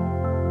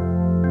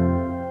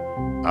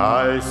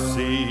 I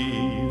see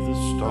the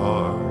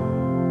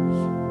stars,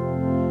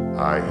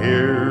 I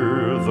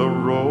hear the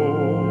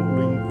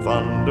rolling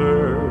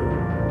thunder,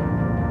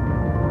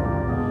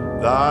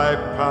 thy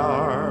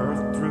power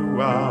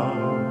throughout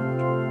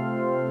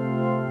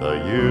the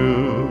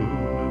universe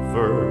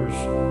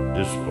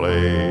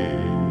display.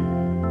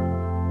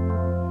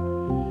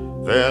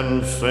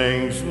 Then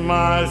sings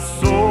my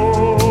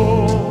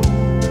soul,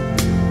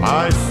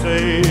 my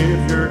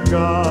Savior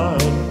God,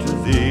 to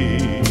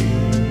thee.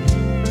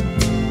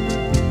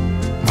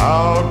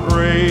 How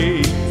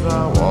great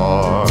thou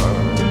art,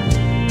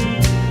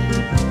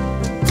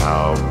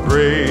 how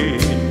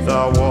great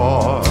thou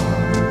art.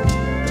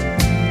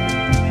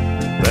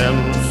 Then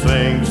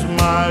sings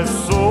my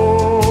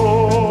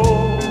soul,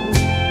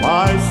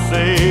 my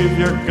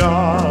Savior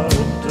God,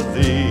 to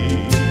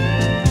thee.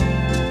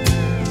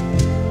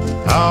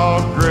 How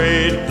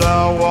great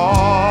thou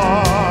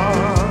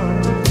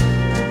art,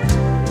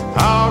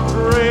 how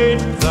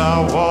great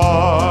thou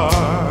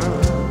art.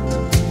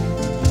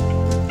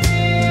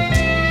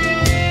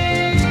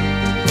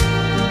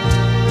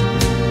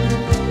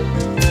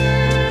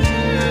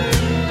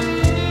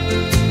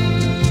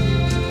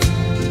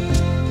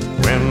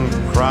 When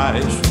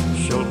Christ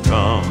shall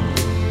come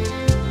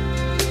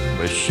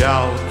with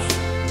shouts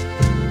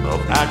of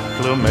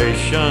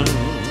acclamation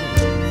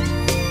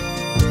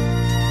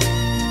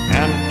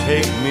and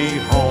take me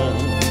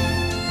home,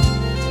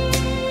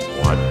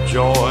 what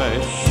joy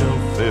shall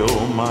fill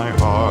my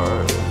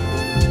heart.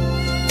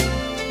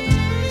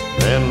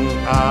 Then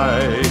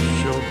I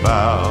shall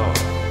bow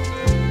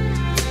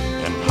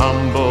in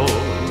humble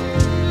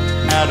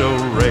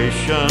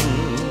adoration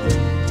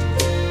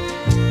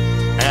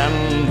and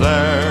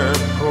there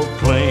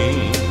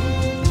proclaim,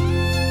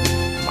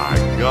 my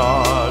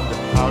God,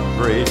 how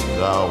great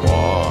thou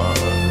art.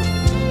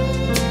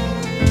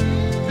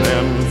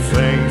 Then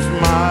sings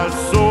my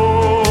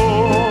soul,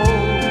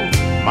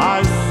 my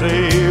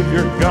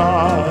Savior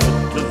God,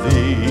 to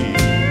thee.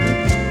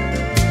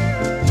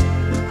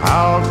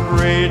 How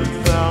great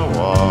thou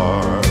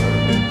art,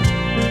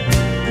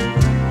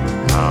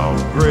 how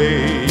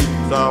great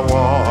thou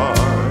art.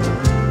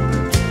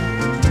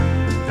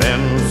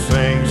 Then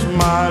sings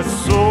my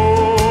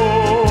soul,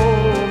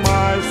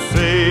 my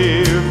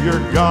Savior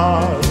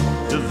God,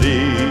 to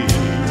thee.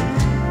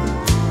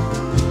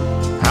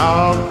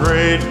 How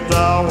great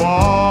thou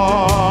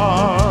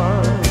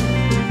art,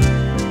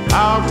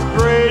 how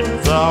great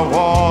thou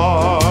art.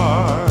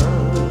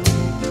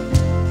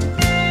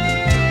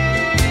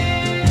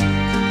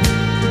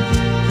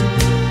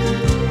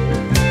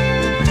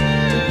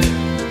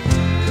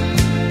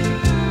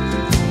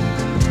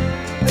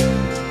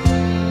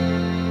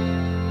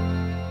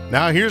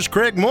 Now here's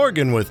Craig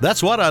Morgan with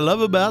That's What I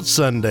Love About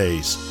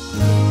Sundays.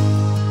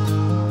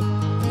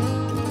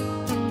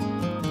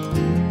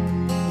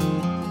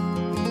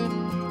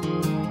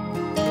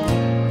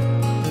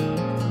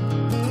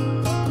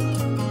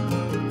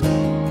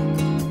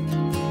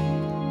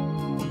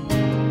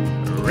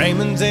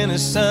 Raymond's in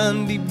his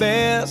Sunday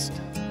best.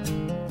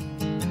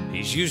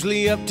 He's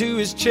usually up to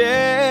his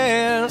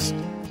chest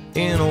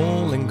in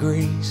oil and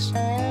grease.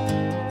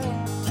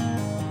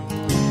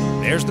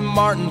 There's the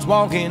Martins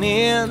walking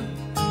in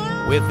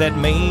with that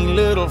mean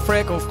little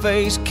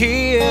freckle-faced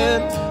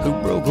kid who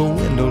broke a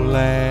window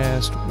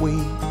last week.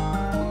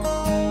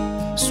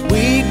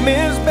 Sweet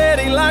Miss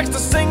Betty likes to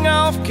sing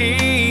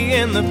off-key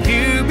in the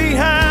pew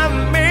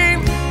behind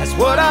me. That's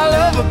what I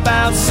love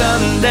about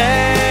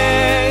Sunday.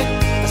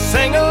 I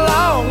sing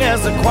along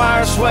as the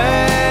choir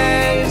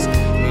sways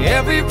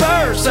every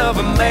verse of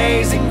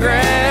Amazing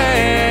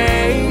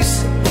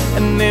Grace.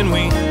 And then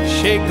we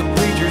shake the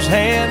preacher's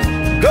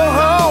hand, go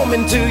home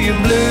into your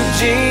blue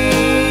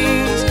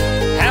jeans,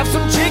 have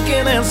some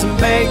chicken and some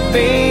baked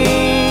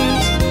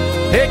beans,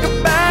 pick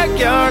a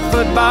backyard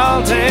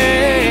football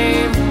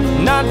team,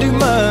 not do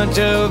much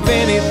of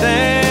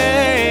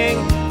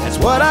anything. That's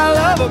what I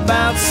love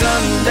about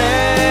Sunday.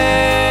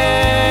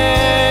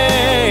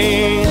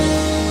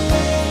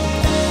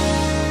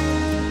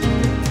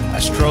 I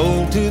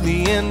stroll to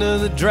the end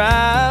of the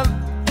drive,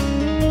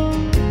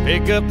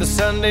 pick up the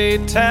Sunday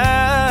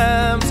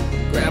Times,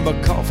 grab a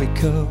coffee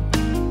cup.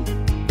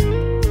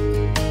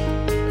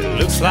 It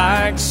looks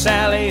like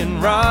Sally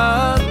and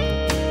Ron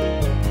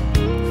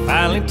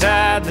finally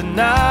tied the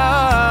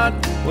knot.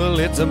 Well,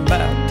 it's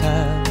about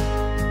time.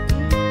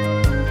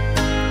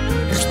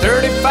 There's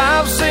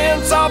 35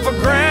 cents off a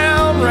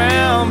ground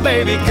round,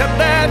 baby, cut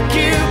that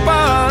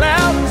coupon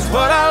out. That's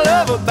what I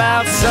love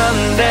about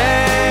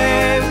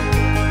Sunday.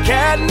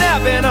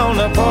 Catnapping on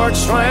the porch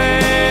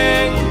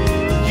swing,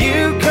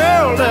 you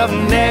curled up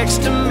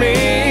next to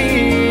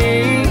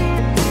me.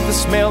 The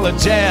smell of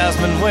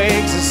jasmine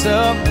wakes us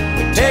up.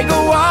 We take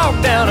a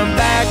walk down a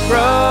back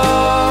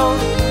road,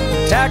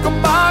 tackle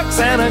box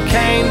and a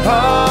cane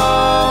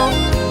pole,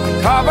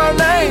 carve our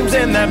names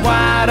in that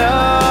white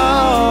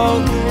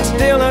oak.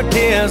 Still a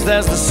kiss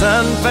as the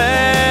sun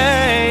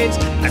fades.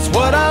 That's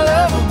what I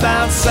love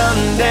about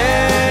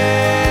Sunday.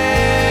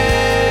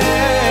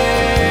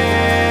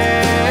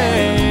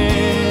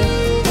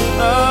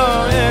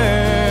 Oh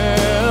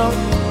yeah.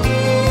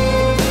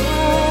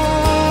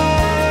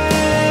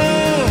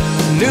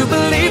 New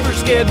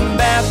believers getting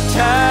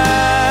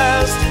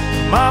baptized,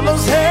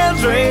 mama's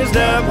hands raised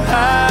up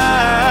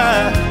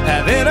high,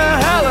 having a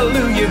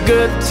hallelujah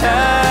good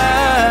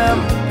time.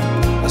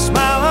 A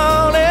smile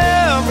on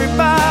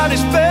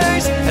everybody's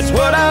face. That's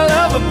what I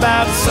love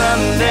about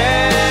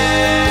Sunday.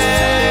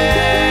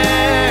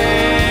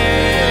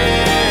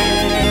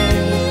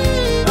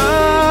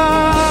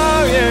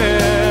 Oh yeah.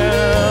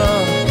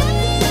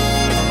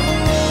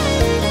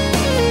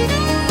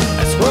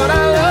 That's what I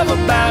love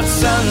about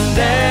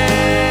Sunday.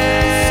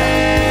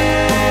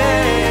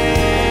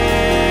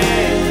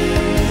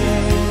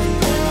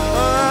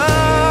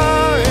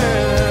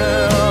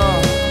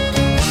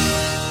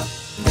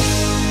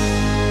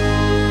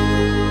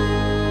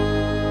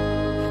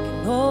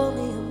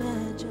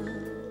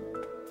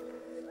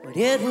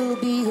 It will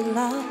be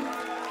like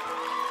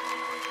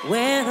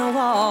when I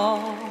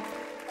walk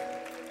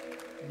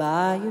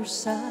by your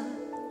side.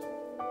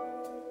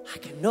 I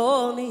can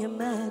only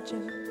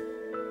imagine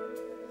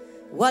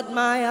what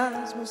my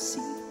eyes will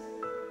see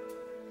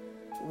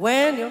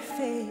when your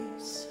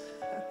face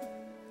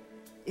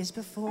is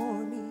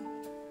before me.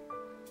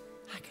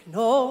 I can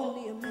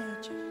only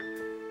imagine.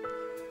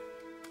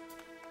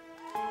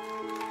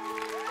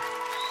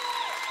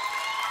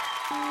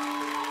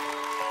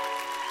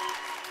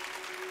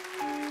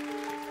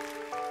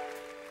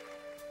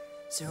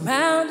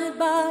 Surrounded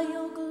by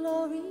your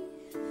glory,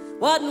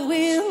 what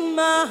will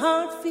my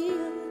heart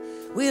feel?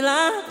 Will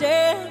I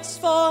dance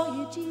for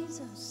you,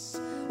 Jesus,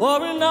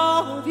 or in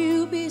all of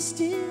you be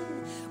still?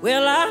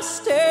 Will I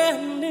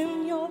stand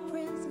in your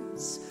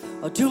presence,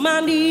 or to my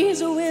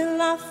knees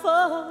will I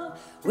fall?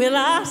 Will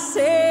I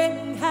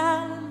sing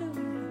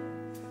hallelujah?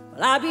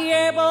 Will I be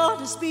able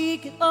to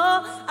speak it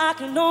all? I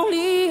can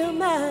only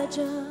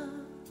imagine.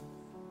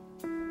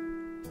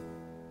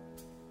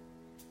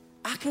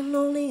 I can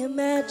only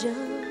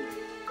imagine.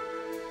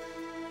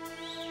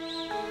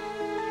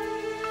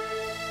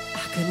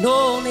 I can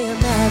only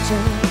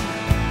imagine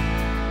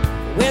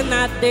when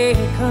that day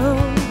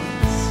comes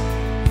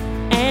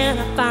and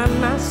I find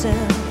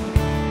myself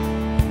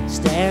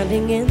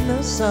standing in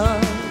the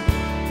sun.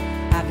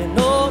 I can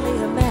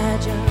only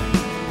imagine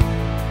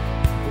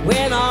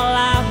when all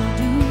I will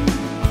do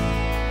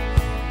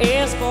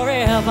is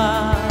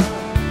forever,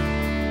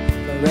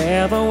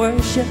 forever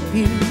worship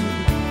you.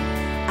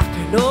 I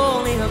can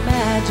only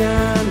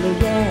imagine,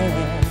 yeah.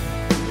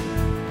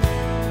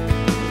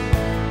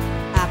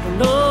 I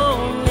can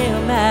only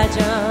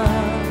imagine.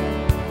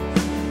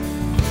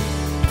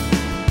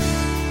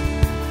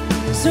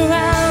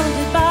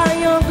 Surrounded by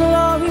your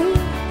glory,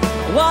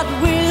 what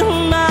will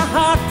my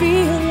heart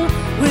feel?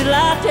 Will I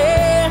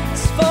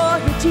dance for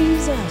you,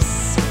 Jesus,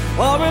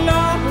 or in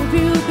all of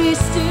you be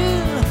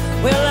still?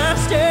 Will I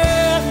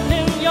stand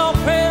in your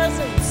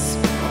presence?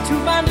 To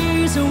my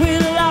knees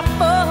will I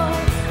fall?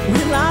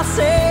 Will I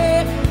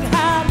sing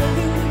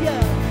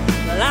hallelujah?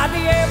 Will I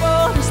be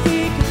able to speak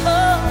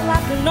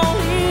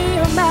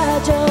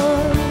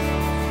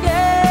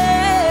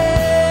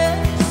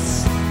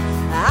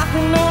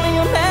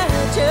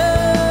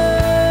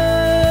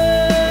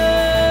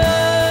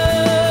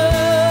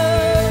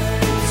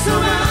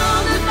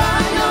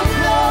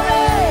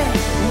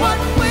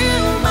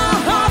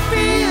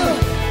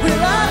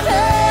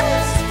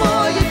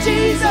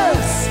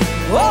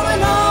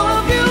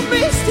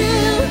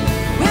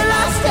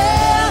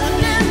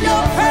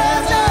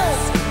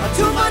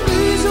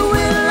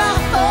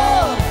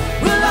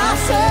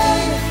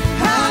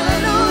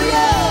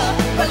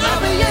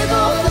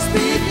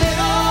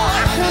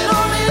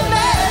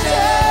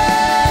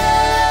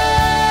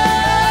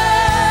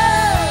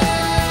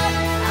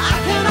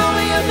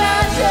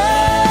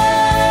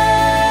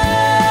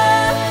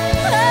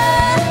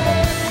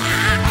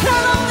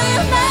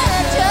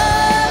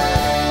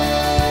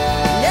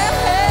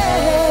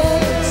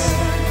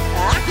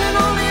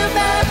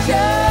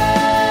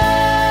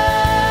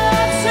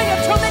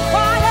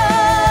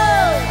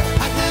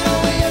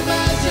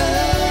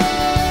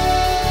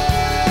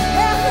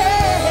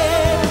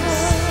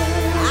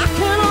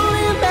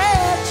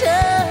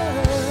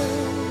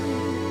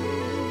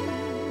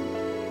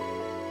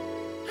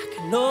I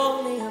can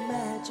only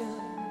imagine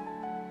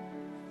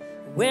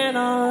when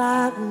all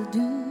I will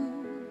do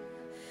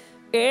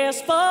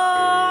is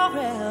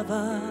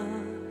forever,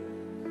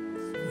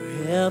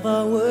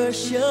 forever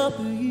worship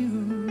you.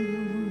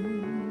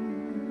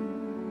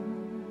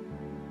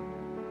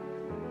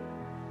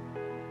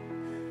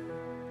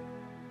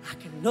 I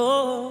can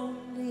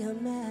only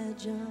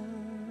imagine.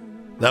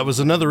 That was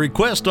another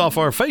request off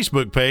our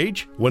Facebook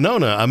page.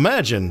 Winona,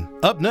 Imagine.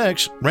 Up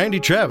next, Randy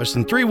Travis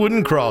and Three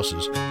Wooden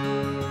Crosses.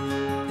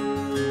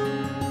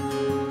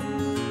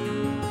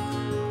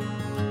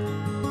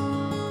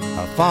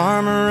 A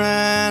farmer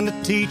and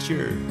a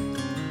teacher,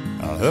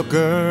 a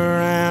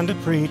hooker and a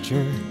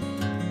preacher,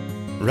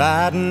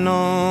 riding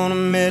on a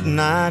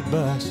midnight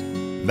bus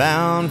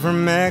bound for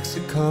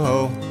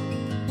Mexico.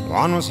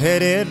 One was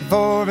headed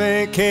for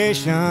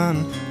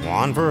vacation,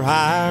 one for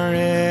higher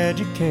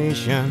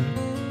education,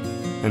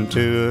 and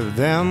two of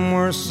them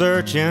were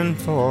searching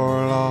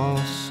for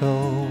lost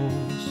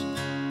souls.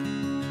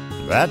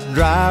 That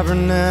driver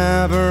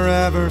never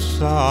ever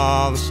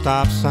saw the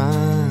stop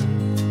sign,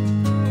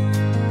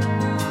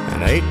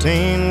 and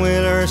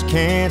 18-wheelers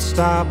can't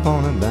stop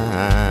on a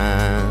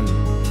dime.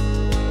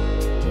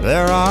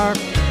 There are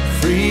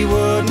 3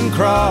 wooden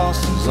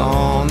crosses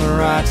on the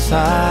right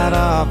side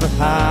of the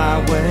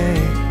highway.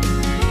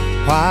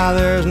 Why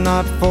there's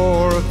not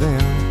 4 of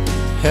them,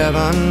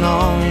 heaven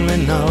only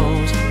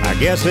knows. I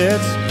guess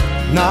it's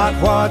not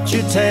what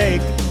you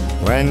take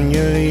when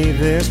you leave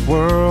this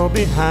world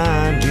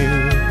behind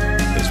you.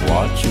 It's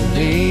what you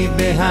leave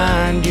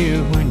behind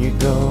you when you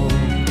go.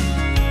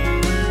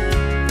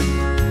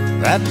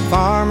 That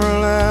farmer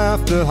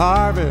left to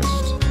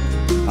harvest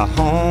a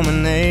home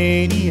and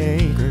 80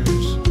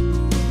 acres,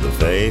 the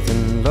faith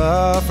and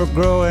love for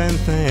growing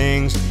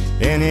things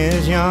in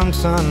his young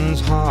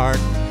son's heart.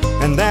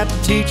 And that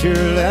teacher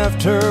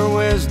left her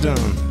wisdom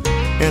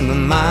in the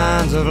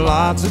minds of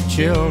lots of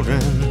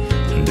children,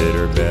 and did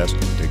her best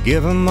to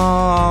give them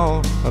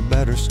all a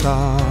better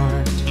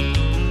start.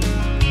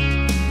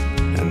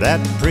 And that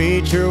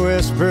preacher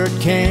whispered,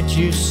 "Can't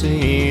you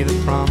see the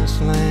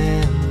promised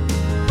land?"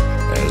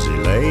 as he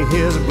lay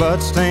his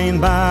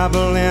blood-stained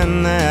Bible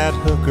in that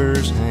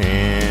hooker's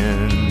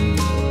hand.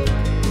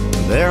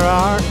 There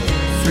are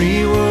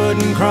 3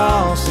 wooden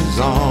crosses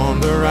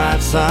on the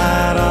right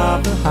side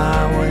of the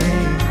highway.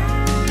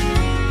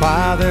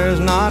 Why there's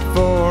not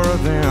 4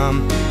 of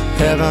them,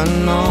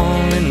 heaven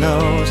only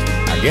knows.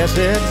 I guess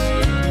it's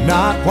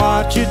not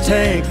what you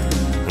take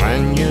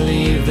when you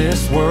leave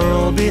this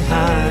world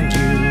behind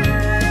you.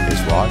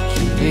 It's what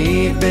you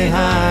leave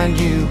behind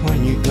you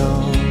when you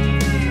go.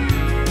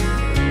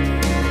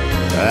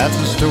 That's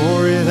a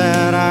story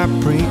that our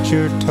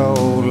preacher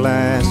told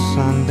last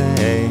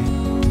Sunday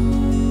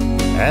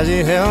as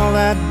he held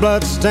that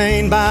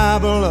blood-stained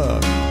Bible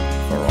up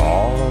for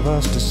all of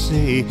us to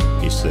see.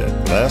 He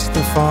said, "Bless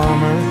the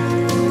farmer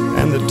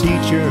and the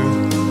teacher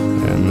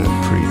and the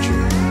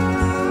preacher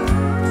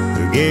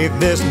who gave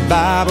this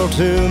Bible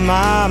to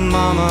my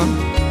mama,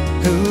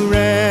 who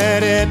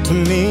read it to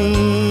me."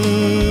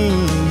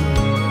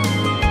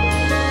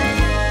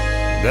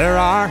 There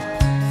are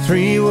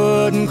 3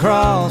 wooden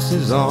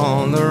crosses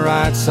on the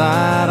right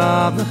side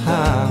of the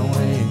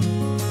highway.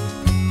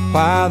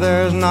 Why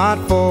there's not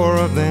 4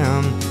 of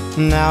them,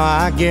 now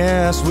I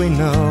guess we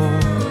know.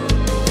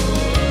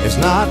 It's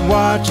not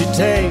what you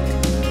take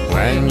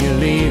when you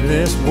leave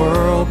this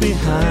world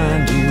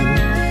behind you.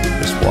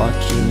 It's what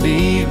you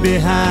leave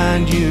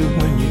behind you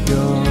when you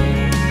go.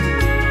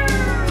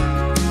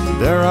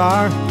 There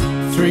are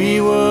 3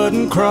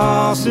 wooden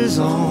crosses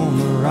on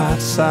the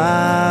right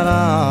side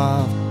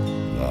of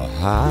the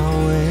highway.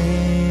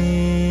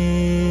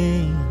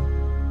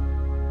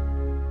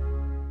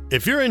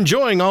 If you're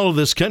enjoying all of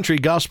this country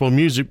gospel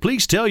music,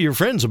 please tell your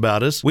friends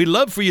about us. We'd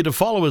love for you to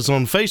follow us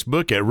on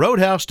Facebook at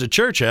Roadhouse to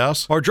Church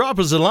House, or drop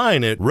us a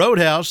line at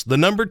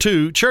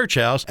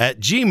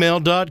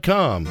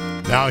roadhouse2churchhouse@gmail.com.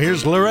 Now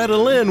here's Loretta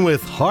Lynn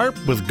with Harp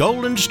with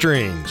Golden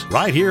Strings,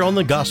 right here on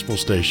the Gospel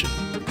Station.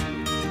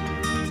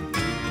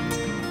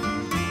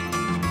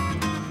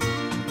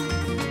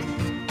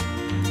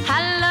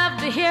 I love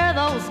to hear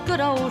those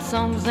good old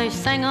songs they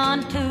sing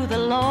unto the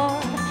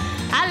Lord.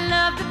 I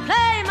love to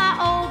play my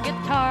old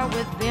guitar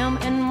with them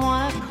in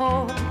one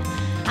accord.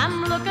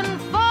 I'm looking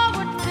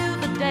forward to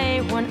the day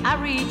when I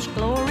reach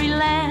glory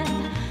land.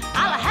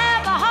 I'll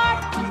have a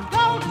harp with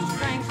golden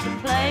strings to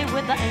play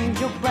with the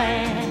angel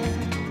band.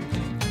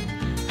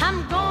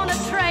 I'm gonna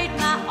trade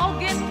my old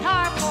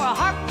guitar for a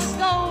harp with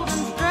golden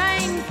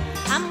strings.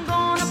 I'm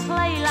gonna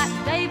play like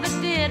David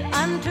did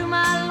unto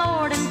my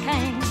Lord and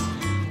King.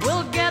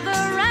 We'll gather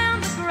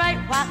around the great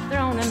white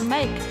throne and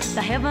make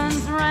the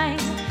heavens ring.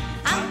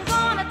 I'm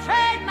gonna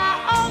trade my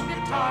old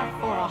guitar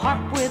for a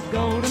harp with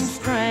golden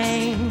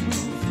strings.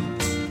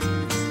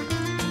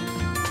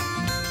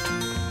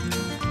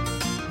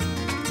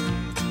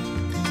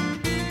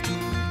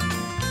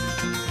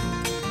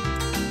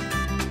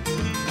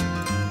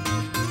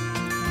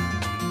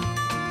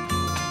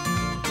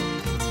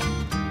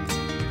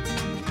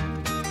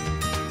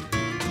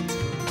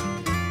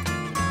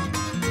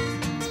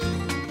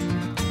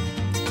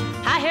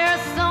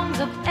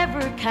 of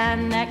every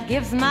kind that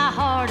gives my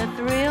heart a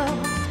thrill.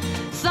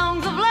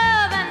 Songs of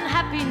love and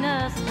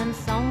happiness and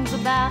songs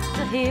about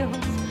the hills.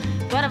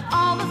 But of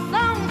all the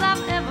songs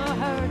I've ever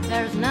heard,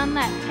 there's none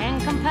that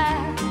can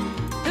compare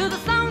to the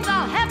songs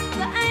I'll have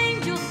the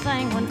angels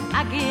sing when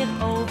I get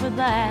over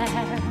there.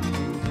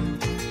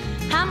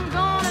 I'm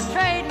gonna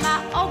trade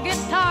my old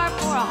guitar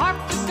for a harp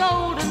with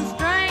golden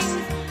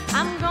strings.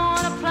 I'm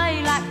gonna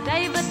play like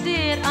David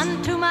did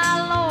unto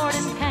my Lord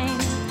and King.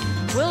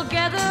 We'll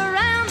gather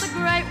around the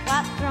great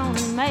white throne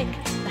and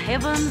make the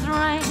heavens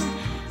ring.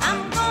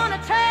 I'm gonna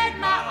trade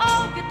my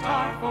old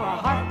guitar for a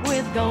harp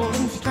with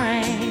golden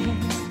strings.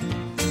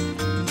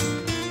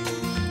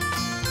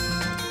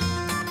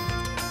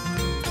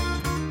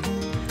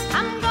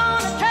 I'm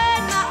gonna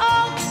trade my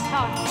old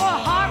guitar for a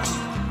harp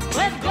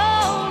with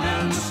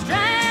golden strings.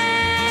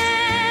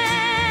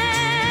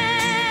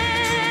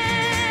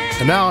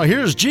 And now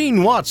here's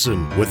Gene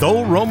Watson with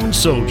Old Roman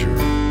Soldier.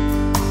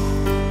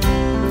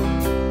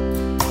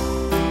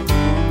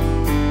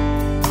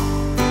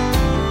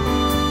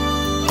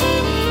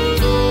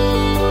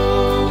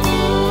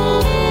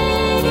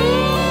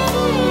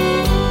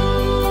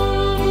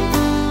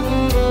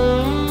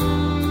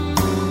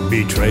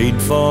 Betrayed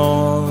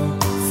for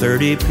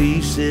 30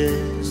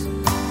 pieces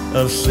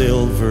of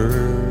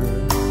silver,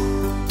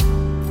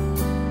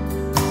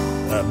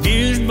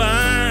 abused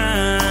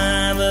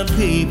by the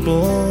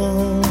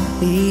people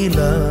he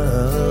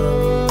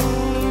loved,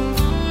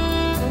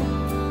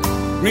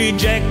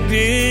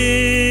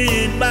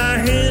 rejected by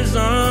his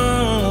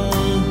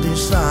own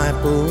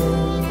disciples.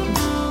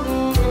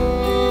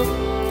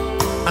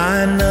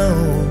 I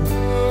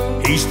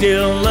know he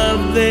still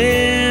loved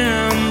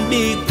them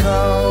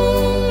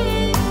because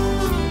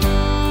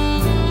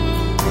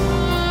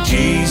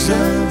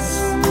Jesus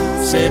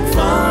said,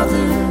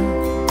 Father,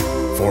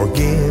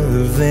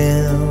 forgive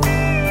them.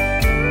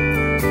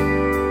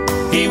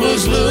 He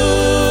was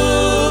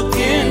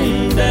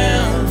looking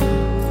down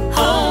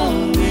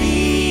on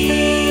me.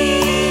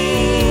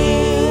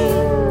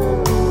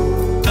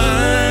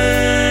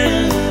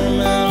 I'm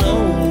an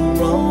old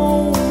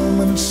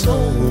Roman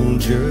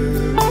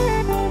soldier.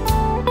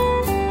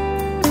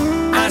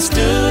 I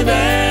stood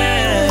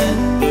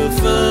at the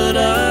foot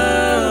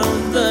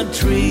of the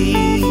tree.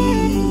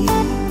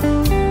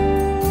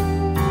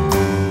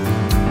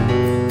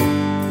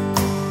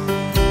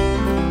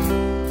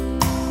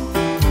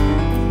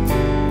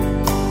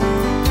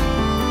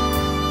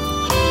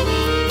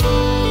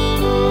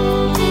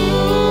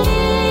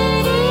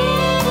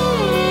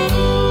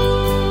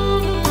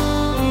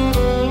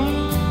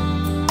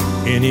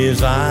 In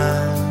his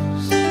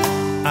eyes,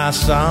 I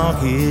saw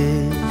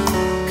his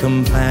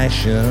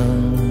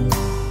compassion.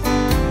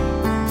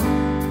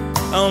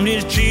 On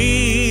his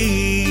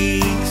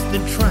cheeks, the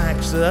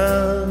tracks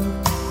of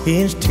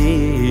his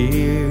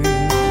tears.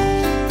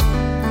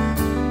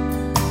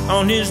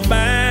 On his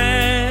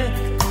back,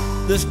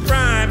 the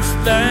stripes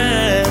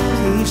that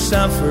he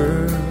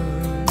suffered.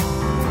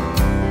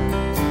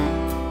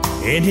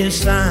 In his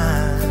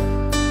side,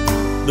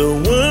 the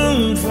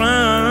wound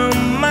from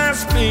my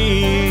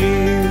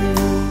spear.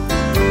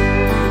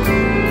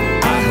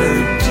 I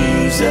heard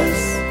Jesus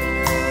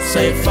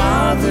say,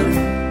 Father,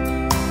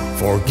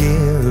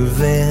 forgive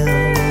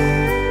them.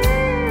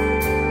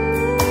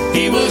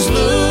 He was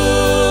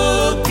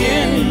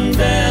looking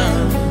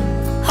down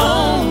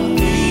on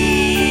me.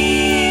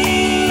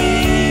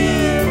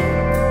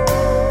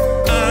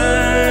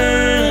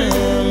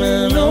 I'm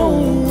an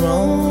old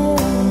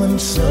Roman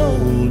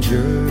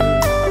soldier.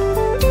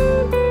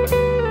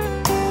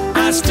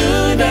 I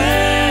stood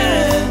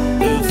at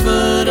the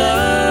foot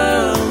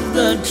of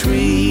the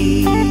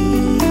tree.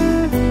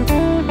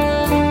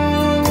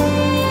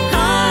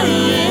 I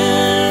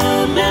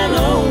am an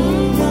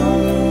old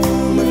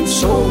Roman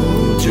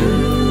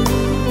soldier.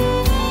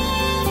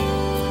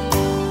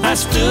 I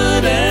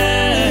stood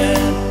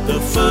at the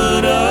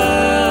foot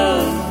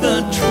of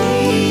the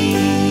tree.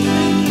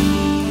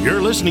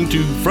 You're listening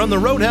to From the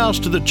Roadhouse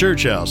to the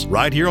Church House,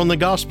 right here on the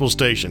Gospel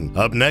Station.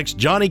 Up next,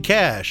 Johnny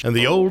Cash and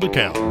the Old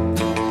Account.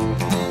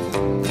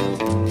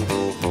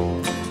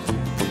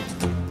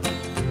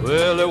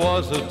 Well, there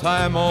was a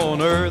time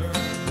on earth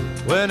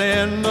when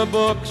in the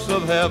books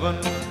of heaven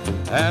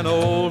an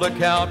old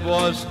account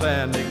was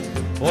standing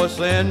for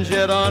sins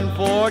yet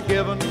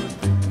unforgiven.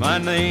 My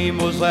name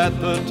was at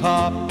the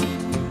top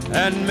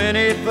and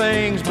many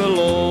things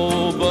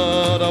below,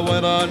 but I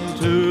went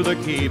unto the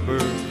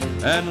keeper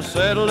and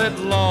settled it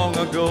long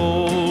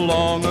ago,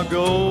 long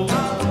ago,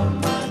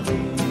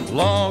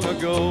 long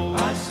ago.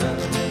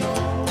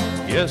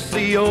 Yes,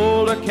 the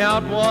old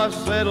account was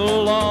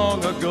settled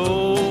long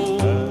ago.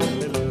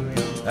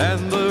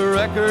 And the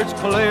record's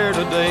clear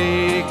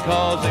today,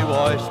 'cause he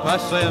washed my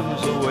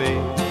sins away.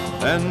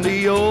 And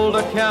the old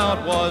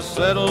account was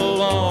settled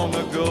long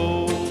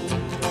ago.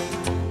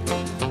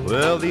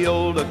 Well, the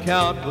old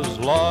account was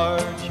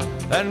large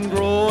and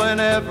growing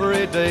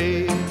every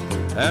day,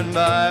 and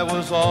I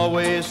was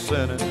always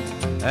sinning,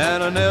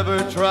 and I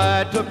never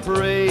tried to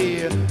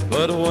pray.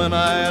 But when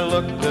I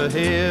looked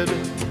ahead,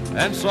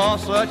 and saw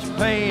such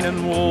pain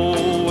and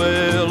woe.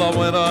 Well, I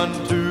went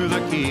unto the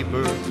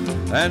keeper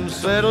and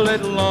settled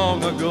it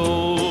long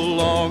ago,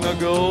 long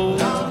ago,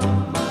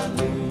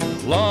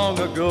 long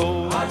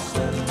ago.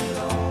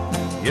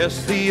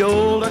 Yes, the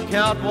old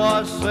account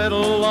was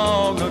settled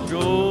long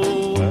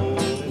ago,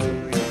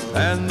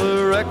 and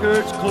the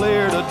record's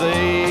clear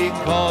today,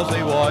 'cause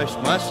they washed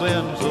my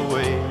sins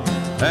away,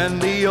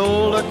 and the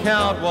old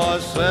account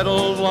was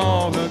settled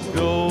long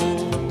ago.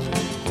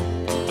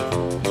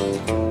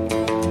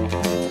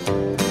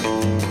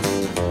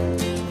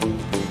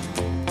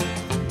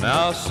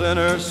 Now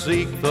sinners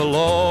seek the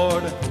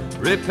Lord,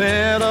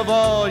 repent of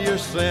all your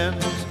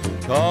sins,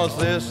 'cause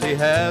this he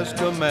has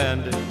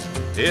commanded,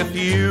 if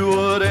you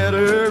would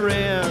enter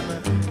in.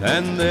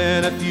 And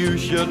then if you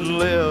should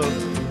live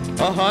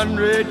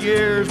 100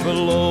 years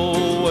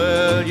below,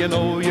 well, you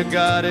know you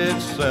got it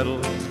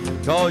settled,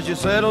 'cause you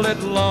settled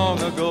it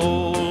long ago,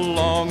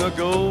 long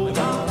ago,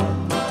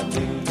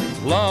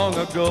 long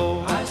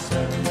ago.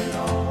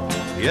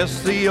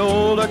 Yes, the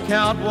old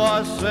account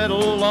was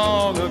settled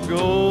long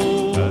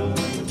ago,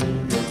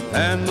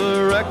 and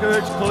the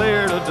record's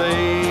clear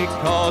today,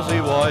 'cause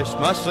he washed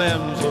my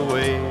sins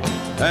away,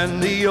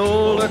 and the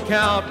old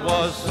account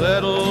was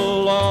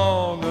settled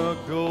long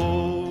ago.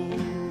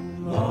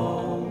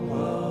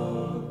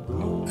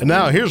 And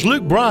now here's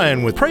Luke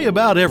Bryan with Pray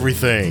About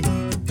Everything.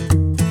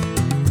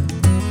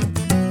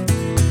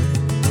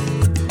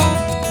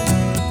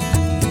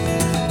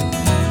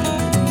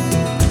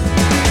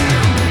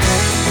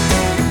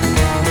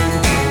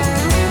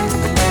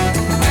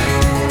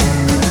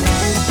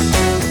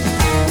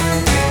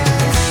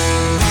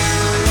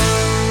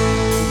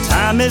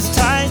 Time is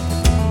tight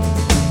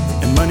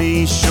and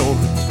money's short.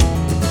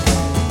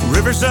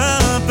 River's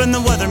up and the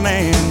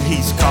weatherman,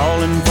 he's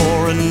calling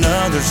for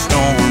another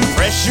storm.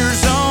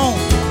 Pressure's on,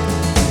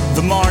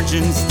 the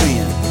margin's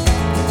thin.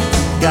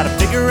 Gotta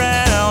figure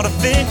out a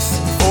fix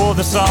for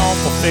this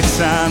awful fix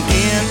I'm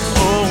in.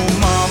 Oh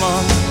mama,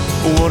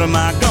 what am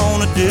I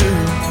gonna do?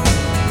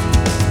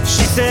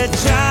 She said,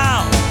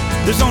 child,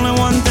 there's only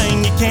one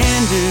thing you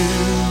can do.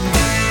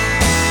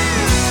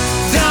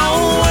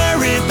 Don't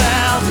worry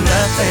about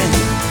nothing.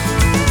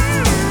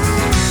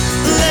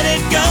 Let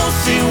it go,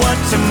 see what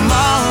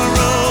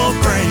tomorrow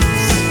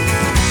brings.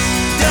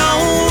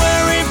 Don't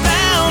worry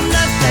about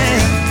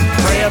nothing.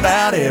 Pray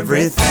about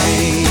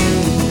everything.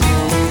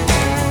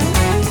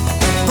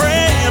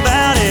 Pray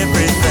about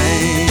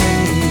everything.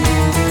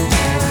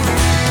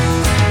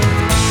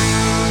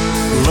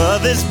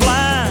 Love is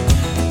blind,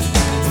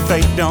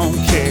 faith don't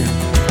care.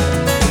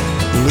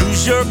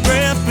 Lose your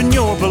grip and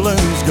your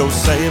balloons go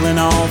sailing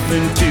off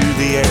into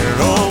the air.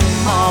 Oh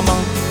mama,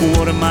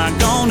 what am I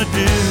gonna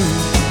do?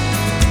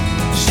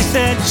 She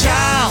said,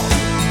 child,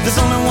 there's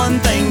only one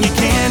thing you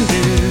can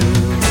do.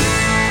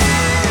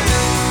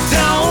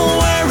 Don't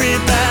worry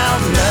about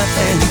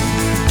nothing.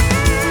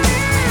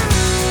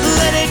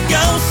 Let it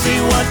go, see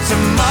what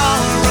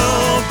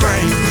tomorrow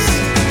brings.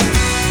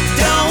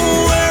 Don't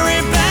worry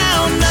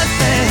about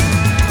nothing.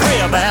 Pray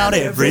about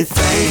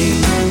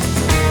everything.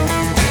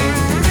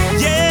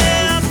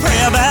 Yeah, pray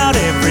about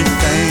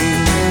everything.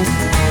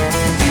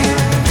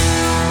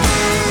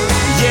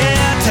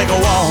 Yeah, take a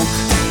walk,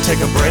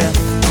 take a breath.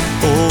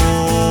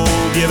 Oh,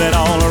 give it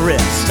all a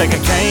rest. Take a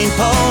cane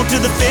pole to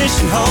the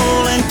fishing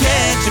hole and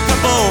catch a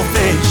couple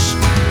fish.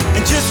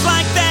 And just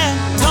like that,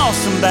 toss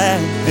them back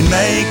and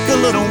make a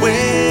little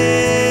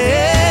wish.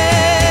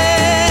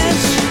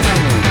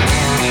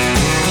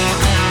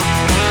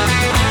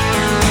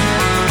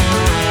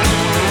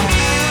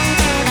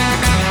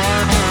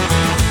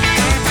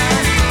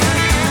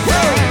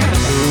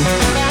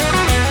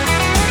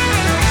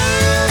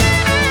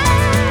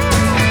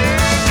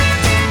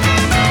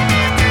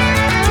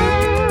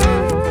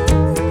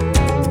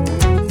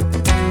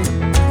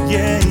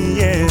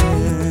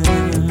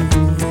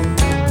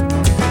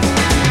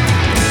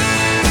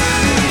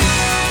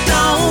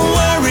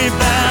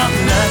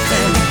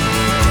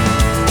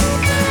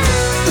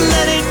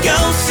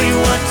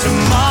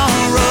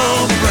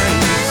 Tomorrow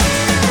brings.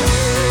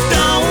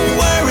 Don't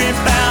worry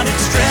about it,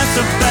 stress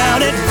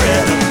about it,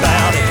 fret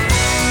about it.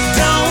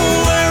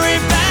 Don't worry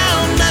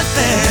about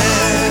nothing.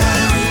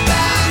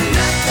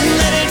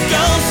 Let it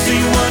go,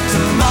 see what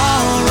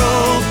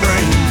tomorrow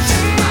brings.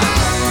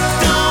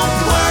 Don't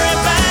worry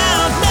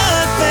about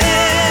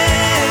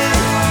nothing.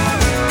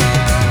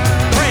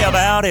 Pray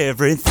about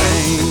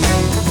everything.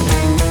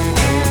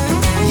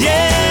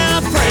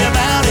 Yeah, pray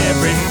about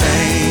everything.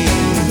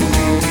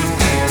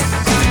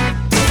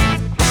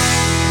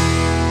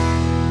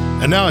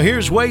 And now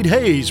here's Wade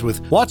Hayes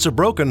with What's a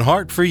Broken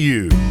Heart for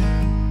You?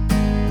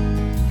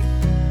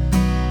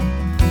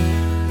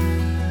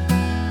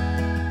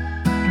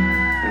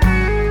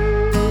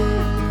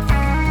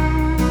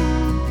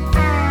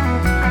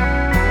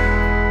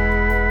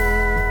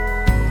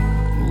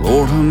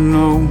 Lord, I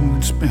know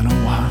it's been a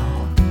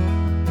while,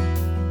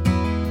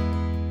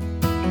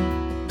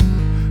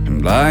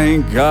 and I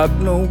ain't got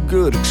no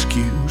good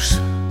excuse.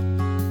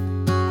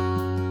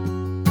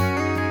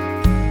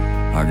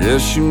 I I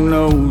guess you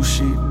know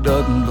she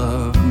doesn't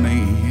love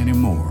me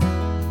anymore.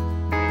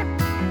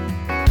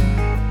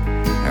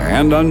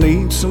 And I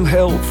need some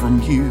help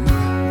from you.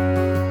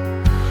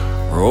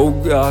 Oh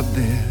God,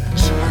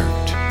 this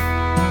hurt,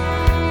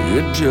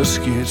 it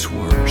just gets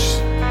worse.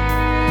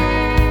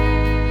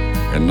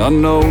 And I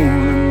know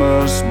there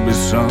must be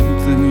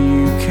something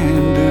you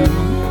can do.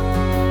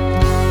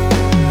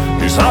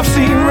 'Cause I've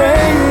seen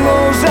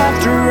rainbows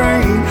after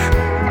rain,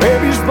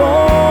 babies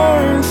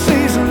born,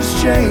 seasons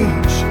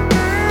change.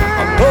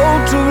 A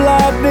bolt of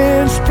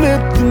lightning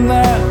split the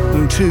night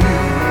in two.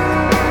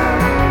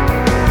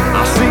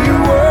 I see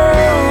your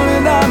world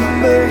and I'm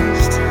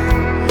amazed.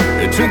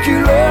 It took you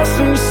less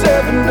than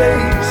 7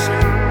 days,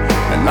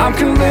 and I'm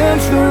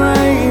convinced there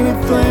ain't a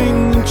thing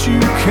that you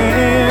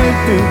can't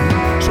do.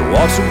 So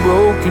what's a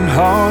broken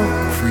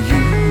heart for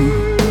you?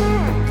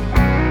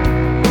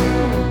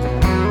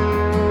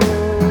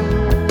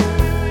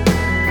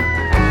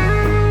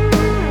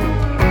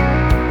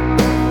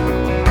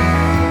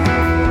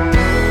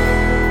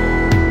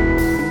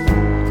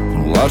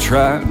 Well, I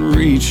tried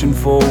reaching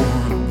for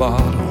a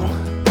bottle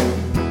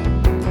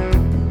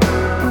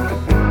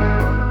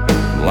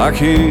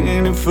like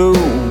any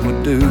fool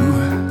would do,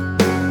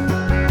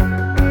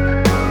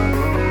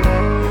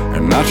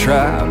 and I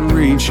tried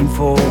reaching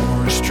for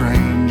a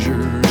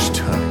stranger's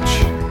touch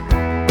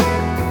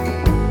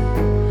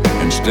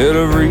instead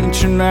of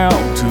reaching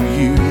out to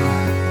you.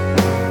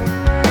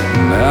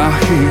 Now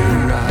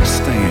here I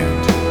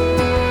stand,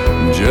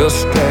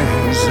 just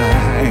as I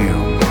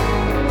am,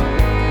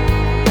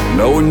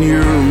 knowing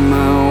you're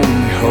my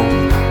only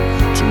hope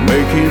to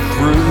make it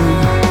through.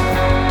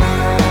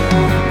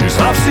 'Cause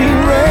I've seen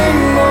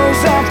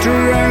rainbows after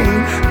rain,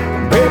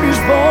 babies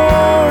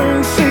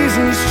born,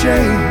 seasons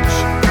change.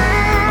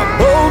 A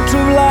bolt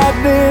of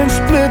lightning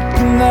split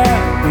the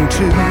night in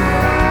two.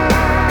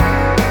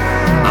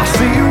 I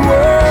see your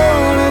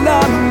world and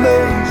I'm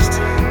amazed.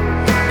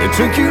 It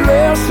took you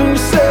less than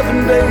 7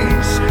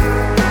 days,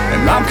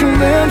 and I'm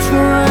convinced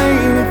there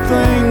ain't a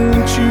thing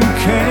that you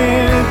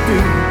can't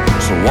do.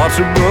 So what's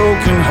a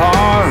broken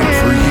heart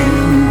for you?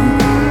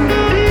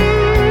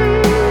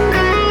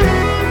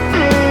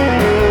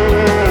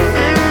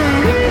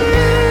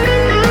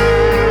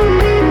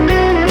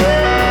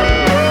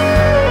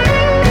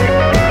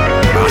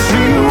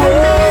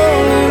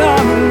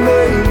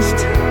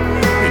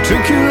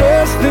 Took you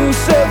less than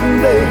 7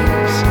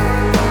 days,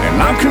 and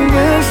I'm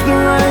convinced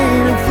there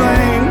ain't a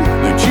thing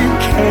that you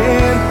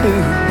can't do.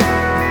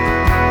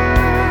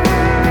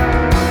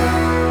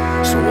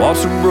 So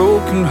what's a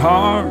broken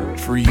heart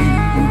for you?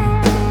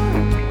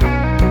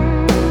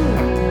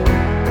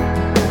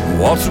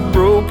 What's a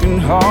broken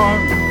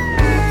heart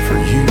for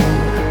you?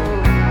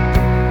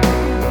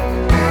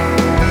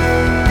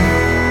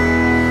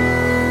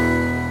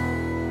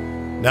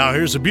 Now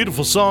here's a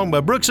beautiful song by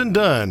Brooks and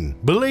Dunn,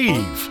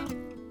 Believe.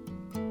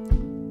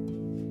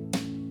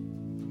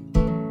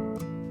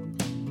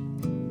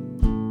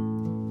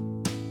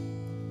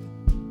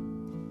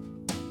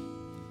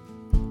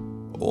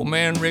 Old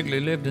man Wrigley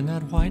lived in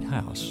that white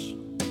house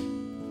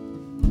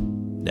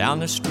down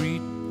the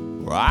street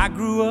where I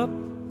grew up.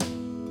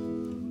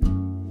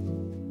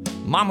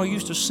 Mama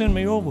used to send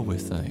me over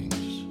with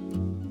things.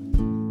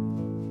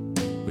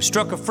 We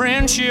struck a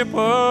friendship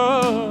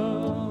up,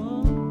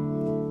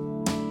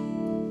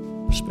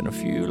 spent a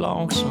few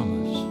long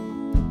summers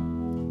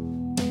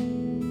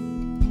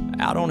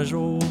out on his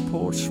old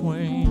porch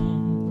swing.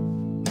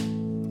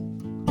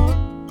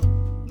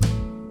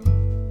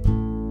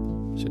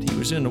 He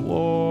was in the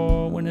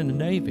war, went in the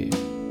Navy,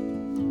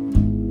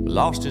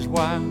 lost his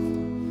wife,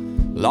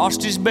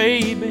 lost his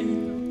baby.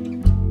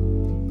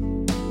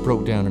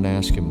 Broke down and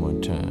asked him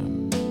one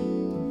time,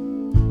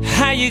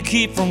 how you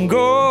keep from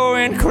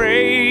going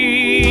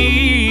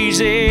crazy?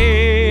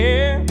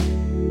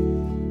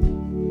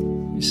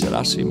 He said,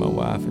 I'll see my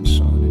wife and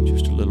son in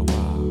just a little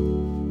while.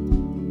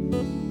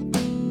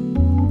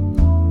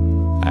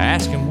 I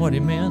asked him what he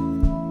meant.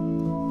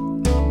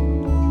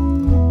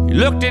 He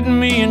looked at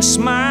me and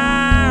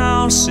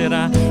smiled, said,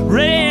 I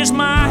raise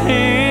my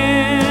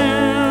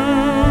hands,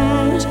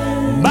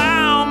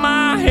 bow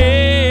my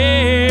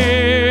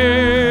head.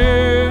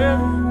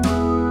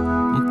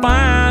 I'm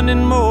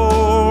finding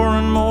more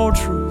and more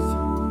truth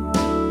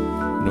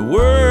in the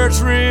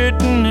words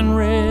written in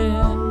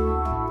red.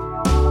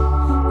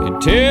 They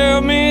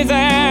tell me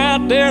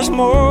that there's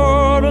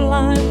more to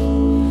life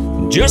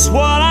than just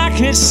what I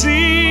can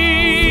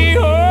see.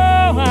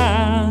 Oh,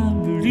 I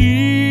believe.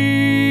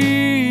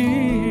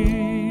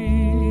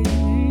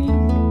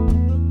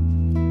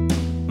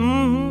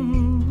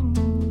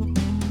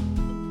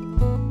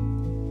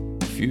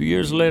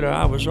 Years later,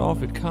 I was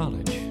off at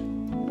college,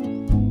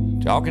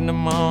 talking to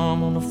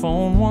Mom on the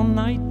phone one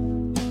night,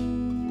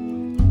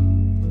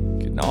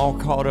 getting all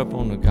caught up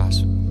on the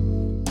gossip,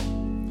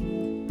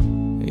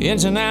 the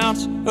ins and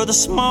outs of the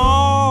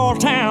small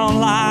town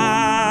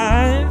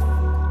life.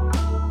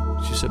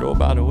 She said, oh,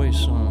 by the way,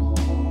 son,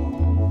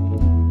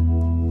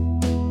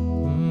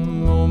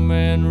 old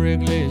man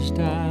Wrigley's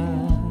died.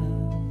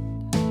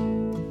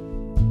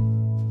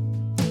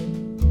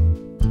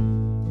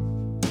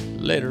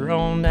 Later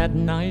on that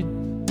night,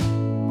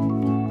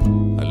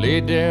 I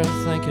laid there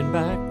thinking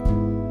back.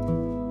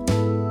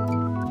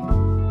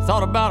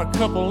 Thought about a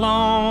couple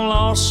long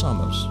lost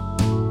summers.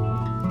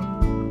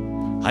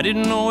 I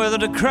didn't know whether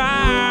to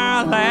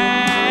cry or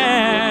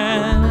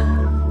laugh.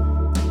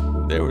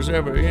 If there was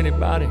ever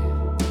anybody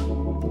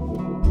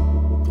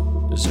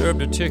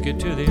deserved a ticket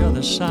to the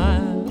other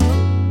side,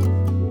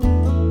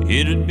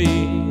 it'd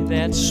be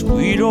that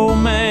sweet old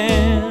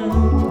man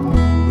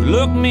who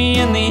looked me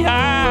in the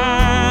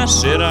eye,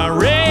 said I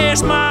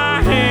raised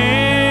my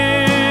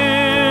hands,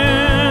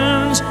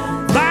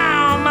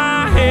 bow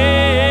my head,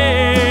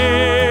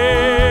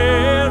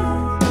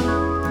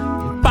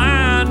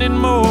 finding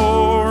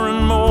more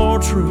and more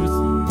truth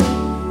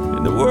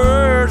in the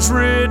words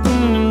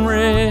written in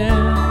red.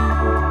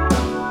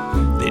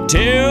 They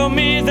tell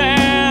me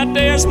that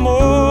there's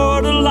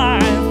more to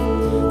life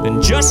than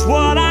just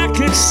what I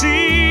can see.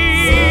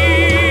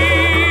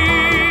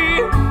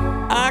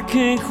 I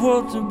can't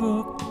quote the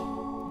book,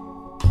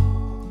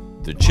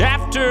 the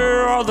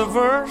chapter or the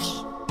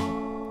verse.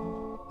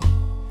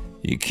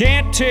 You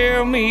can't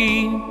tell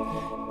me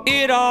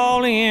it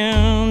all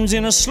ends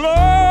in a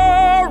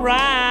slow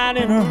ride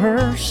in a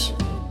hearse.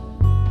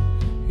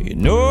 You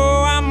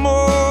know I'm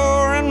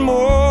more and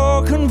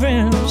more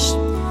convinced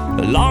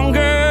the longer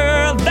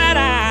that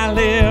I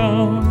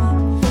live.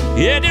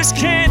 Yeah, this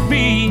can't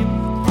be,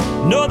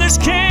 no, this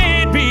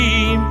can't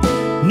be,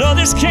 no,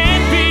 this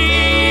can't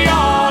be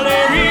all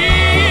there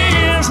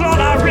is. Lord,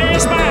 I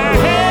raise my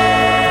hands,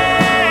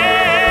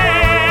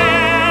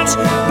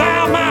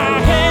 bow my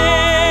head.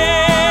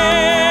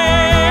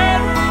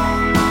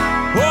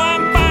 Oh,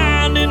 I'm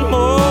finding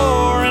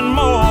more and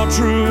more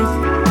truth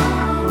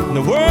in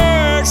the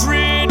words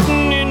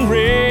written in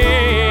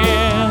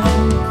red.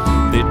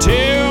 They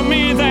tell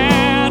me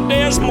that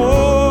there's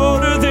more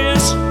to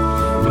this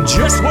than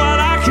just what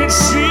I can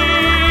see.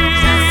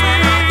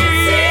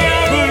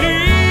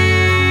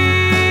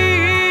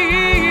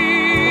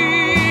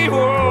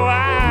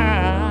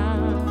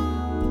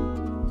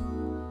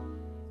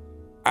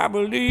 I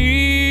believe.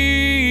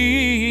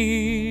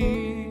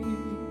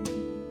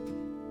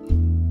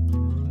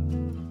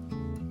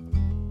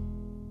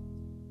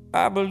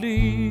 I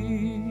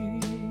believe.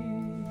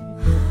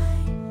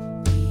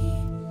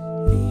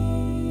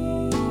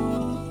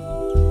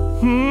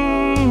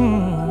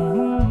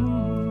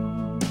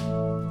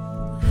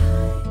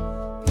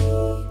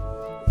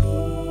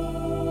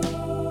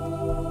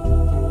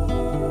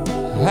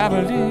 I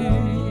believe.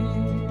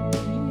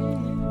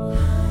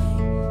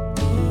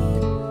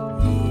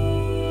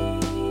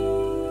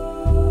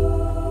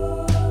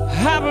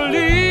 I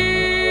believe.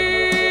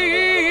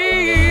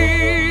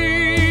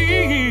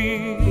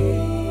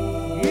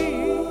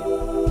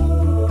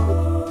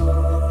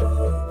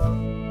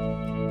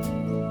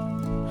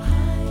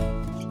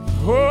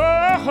 Oh,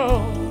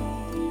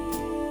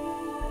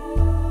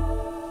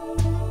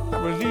 I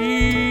believe.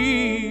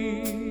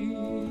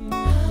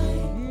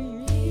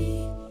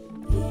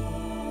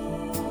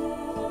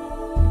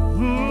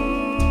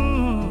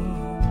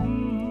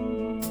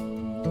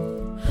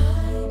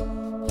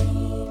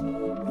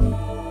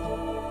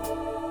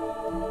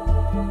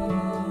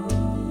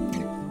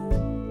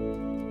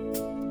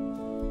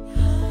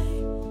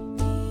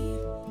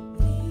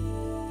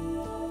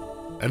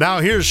 And now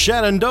here's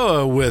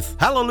Shenandoah with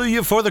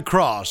Hallelujah for the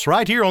Cross,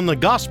 right here on the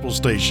Gospel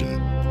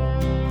Station.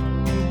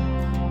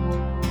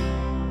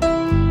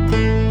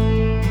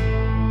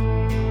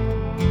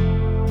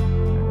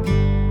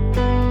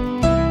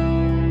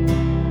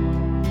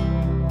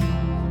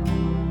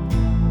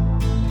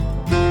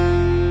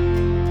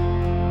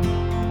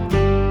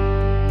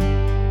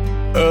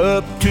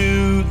 Up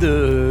to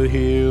the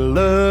hill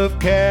of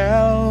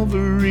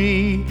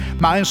Calvary,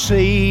 my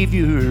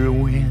Savior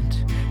went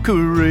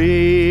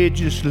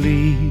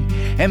courageously,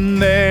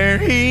 and there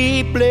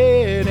he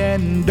bled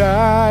and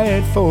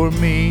died for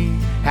me.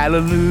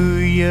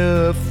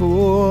 Hallelujah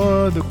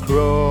for the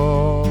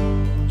cross.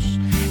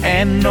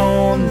 And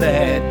on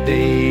that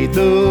day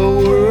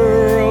the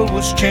world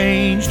was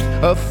changed.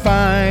 A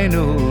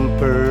final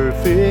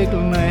perfect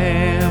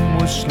Lamb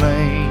was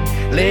slain.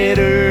 Let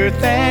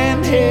earth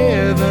and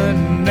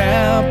heaven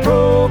now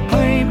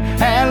proclaim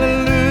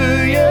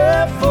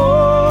hallelujah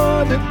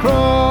for the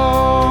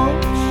cross.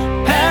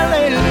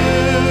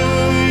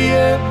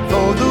 Hallelujah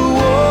for the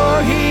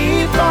war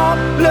he fought.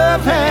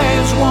 Love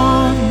has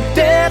won,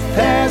 death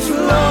has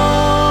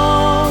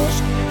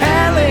lost.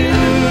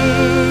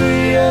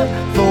 Hallelujah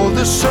for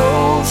the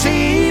souls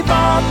he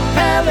bought.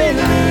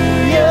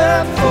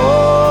 Hallelujah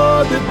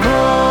for the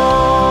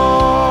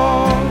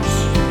cross.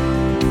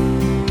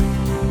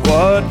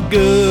 What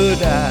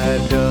good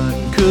I'd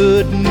done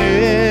could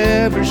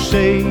never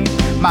save.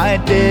 My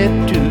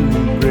debt too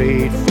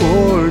great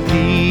for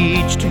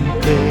deeds to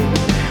pay.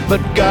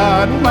 But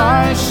God,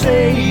 my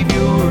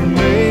Savior,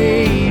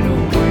 made a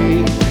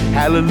way.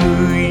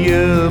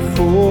 Hallelujah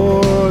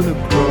for the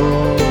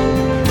cross.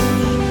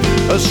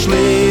 A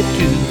slave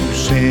to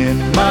sin,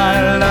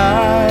 my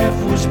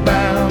life was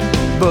bound,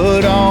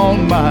 but all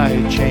my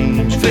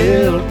chains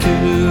fell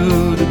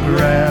to the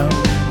ground.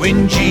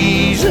 when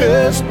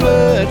Jesus'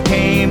 blood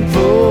came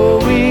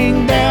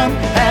flowing down.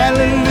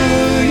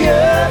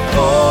 Hallelujah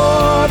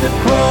for the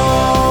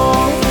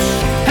cross.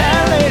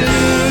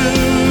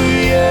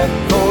 Hallelujah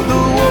for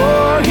the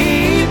war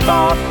he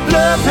fought.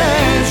 Love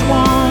has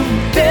won,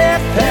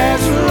 death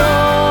has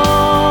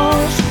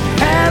lost.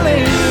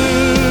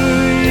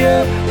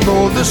 Hallelujah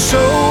for the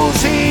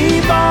souls he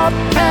bought.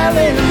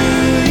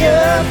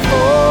 Hallelujah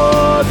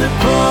for the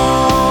cross.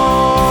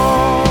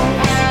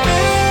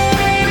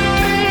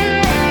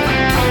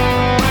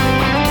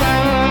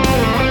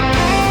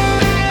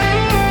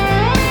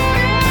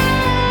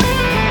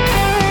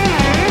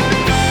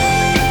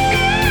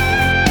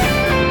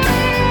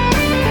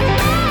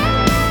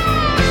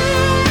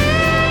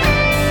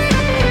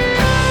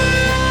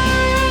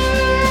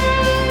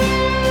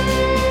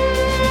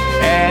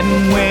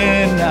 And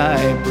when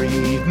I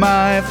breathe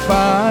my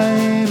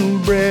final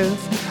breath,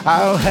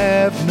 I'll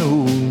have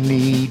no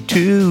need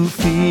to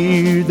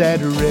fear that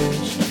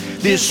rest.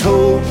 This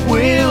hope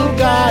will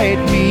guide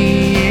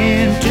me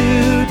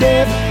into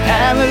death.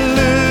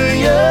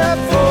 Hallelujah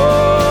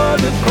for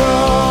the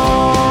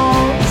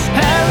cross.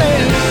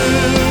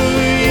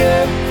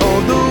 Hallelujah for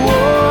the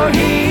war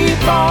he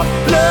fought.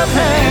 Love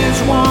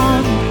has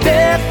won,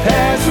 death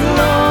has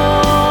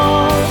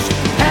lost.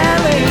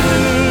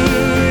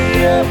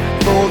 Hallelujah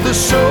for the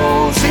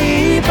souls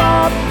he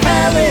bought.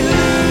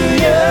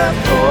 Hallelujah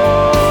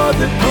for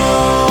the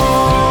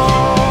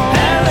cross.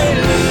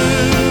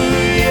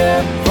 Hallelujah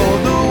for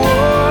the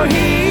war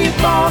he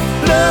fought.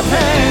 Love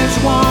has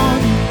won,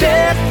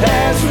 death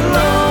has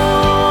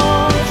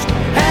lost.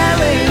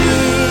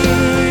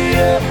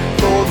 Hallelujah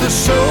for the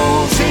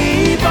souls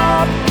he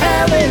bought.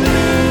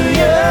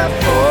 Hallelujah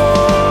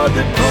for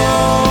the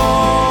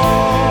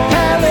cross.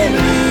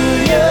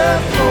 Hallelujah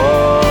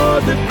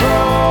for the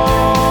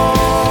cross.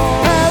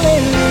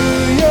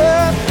 Hallelujah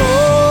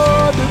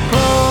for the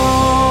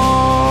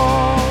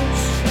cross.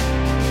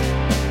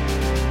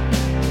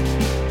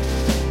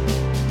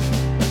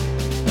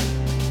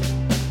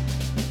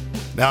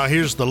 Now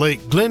here's the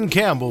late Glenn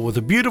Campbell with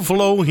a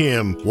beautiful old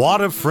hymn, What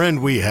a Friend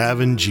We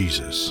Have in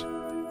Jesus.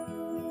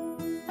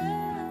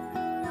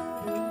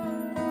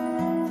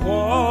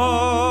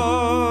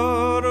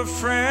 What a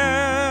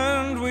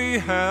friend we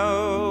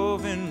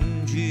have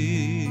in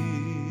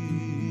Jesus.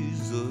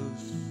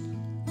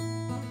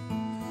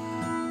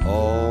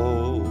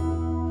 All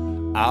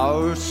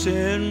our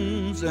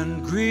sins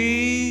and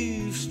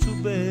griefs to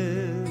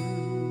bear.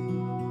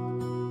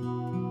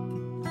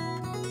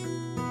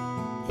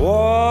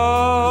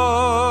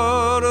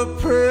 What a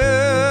privilege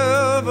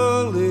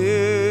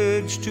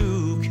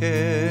to carry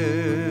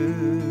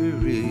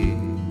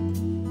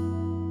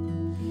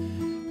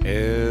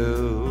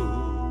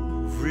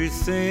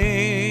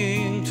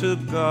everything to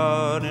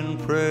God in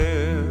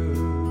prayer.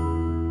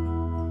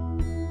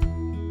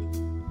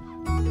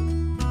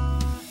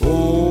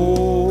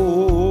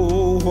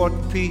 Oh, what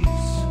peace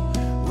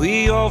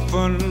we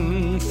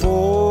often forfeit.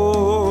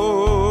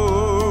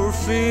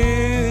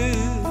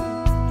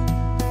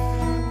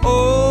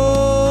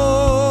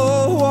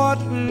 Oh, what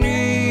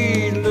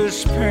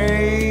needless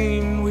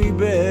pain we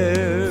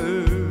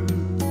bear.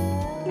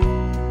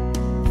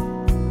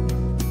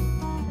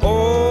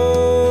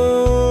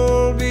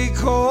 All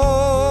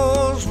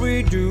because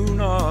we do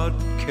not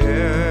carry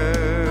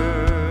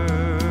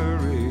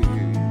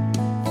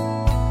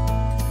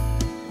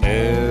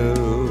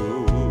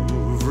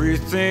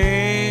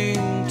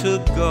everything to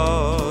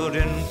God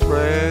in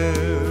prayer.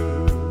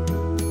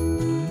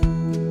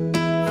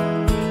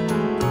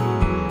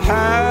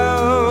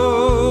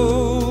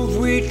 Have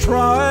we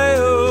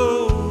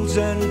trials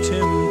and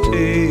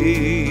temptations?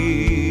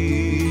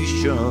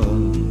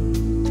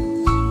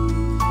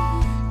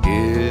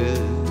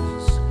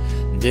 Is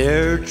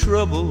there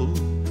trouble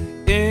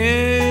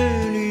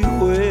anywhere?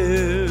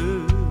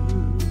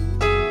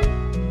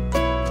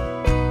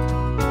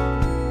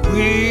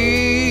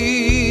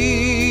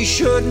 We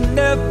should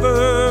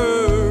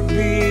never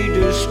be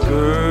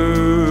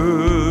discouraged.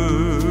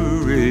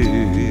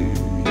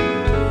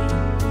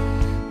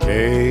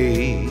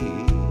 Take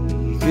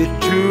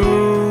it to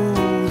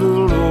the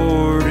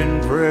Lord in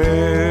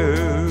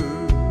prayer.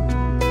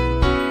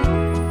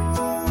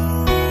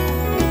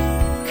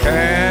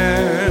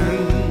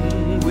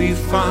 Can we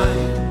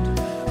find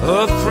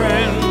a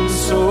friend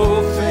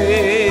so faithful,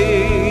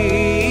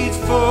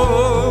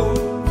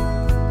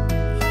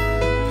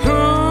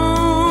 who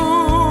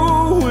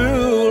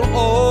will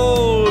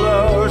all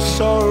our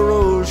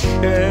sorrows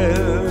share?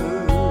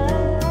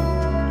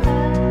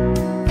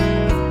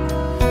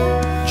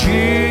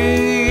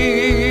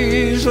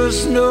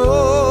 Jesus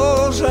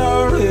knows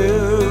our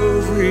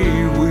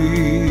every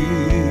weakness,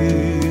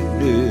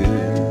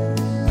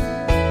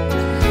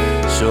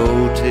 so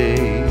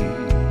take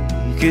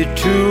it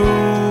to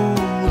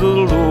the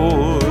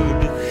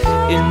Lord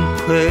in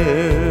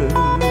prayer.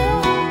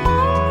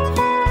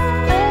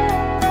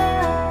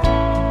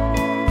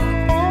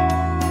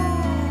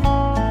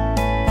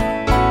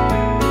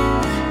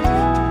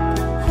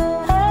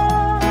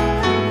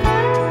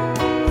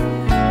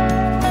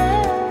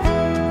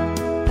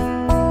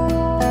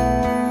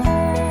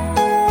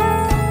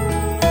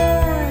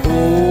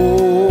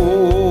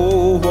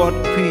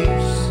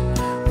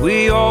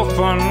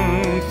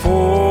 often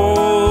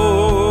forfeit.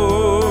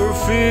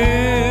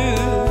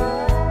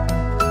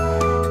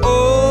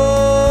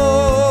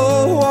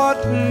 Oh,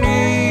 what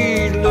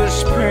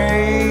needless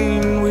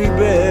pain we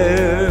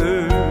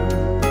bear,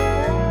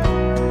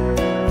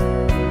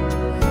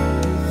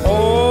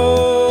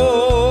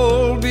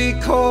 all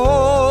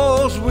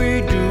because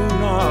we do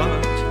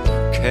not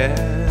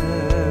carry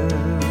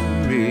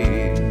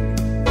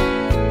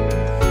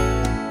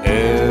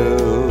everything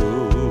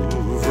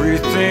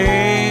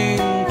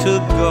to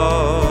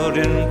God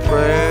in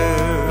prayer.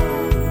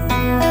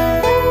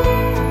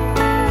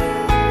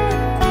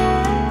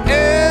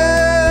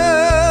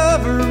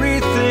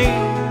 Everything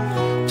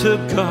to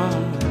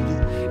God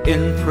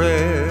in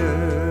prayer.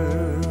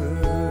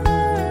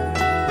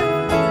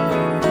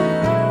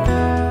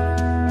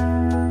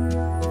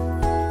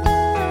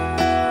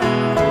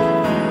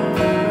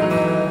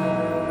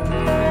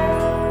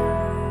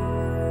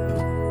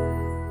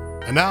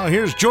 And now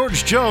here's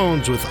George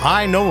Jones with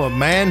I Know a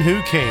Man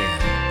Who Can.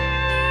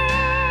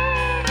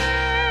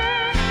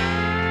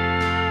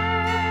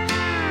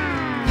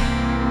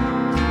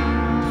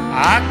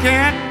 I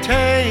can't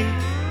take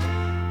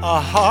a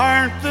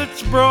heart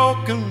that's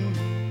broken,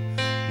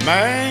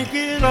 make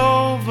it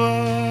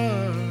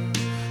over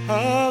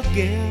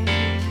again.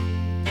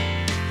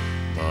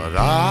 But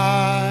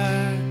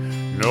I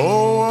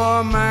know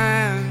a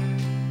man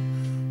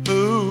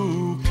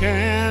who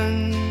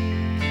can.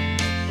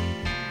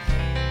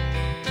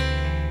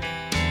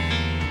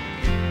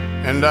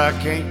 And I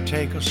can't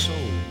take a soul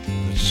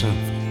that's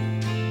sinful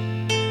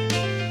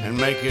and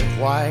make it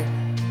white,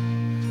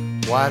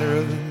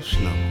 whiter than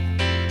snow.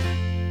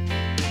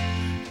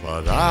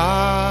 But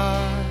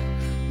I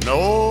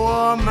know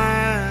a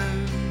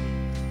man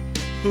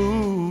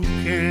who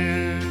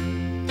can.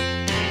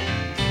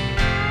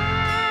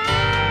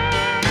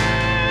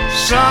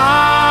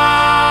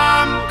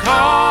 Some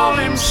call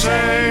him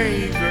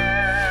Savior,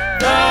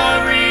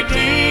 the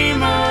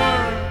Redeemer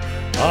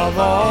of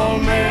all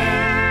men.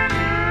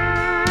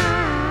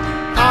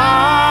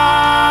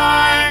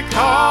 I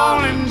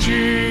call him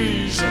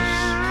Jesus,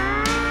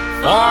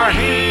 for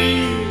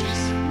he's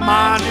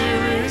my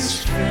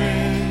dearest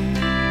friend.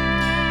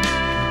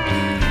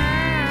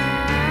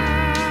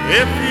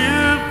 If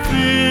you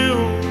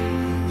feel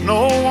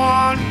no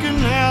one can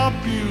help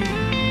you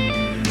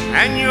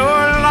and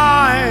your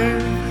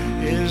life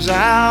is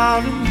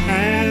out of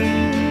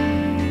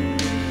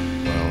hand,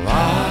 well, I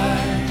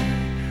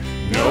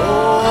know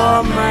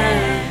a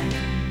man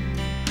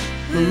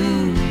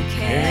who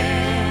can.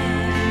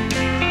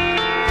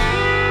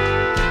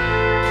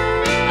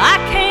 I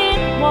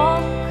can't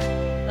walk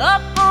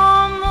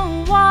upon the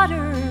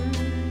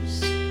waters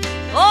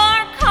or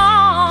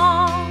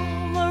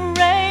calm a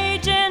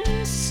raging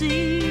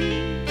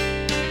sea,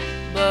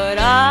 but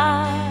I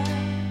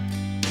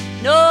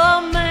know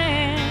a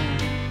man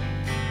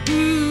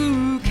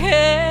who can.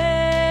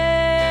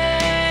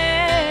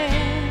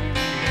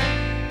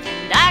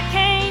 And I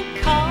can't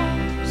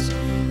cause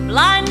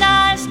blind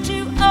eyes to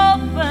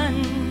open,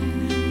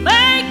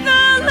 make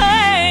the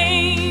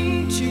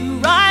lame to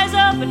rise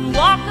up and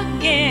walk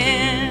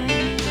again,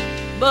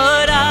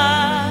 but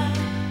I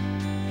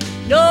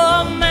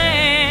know a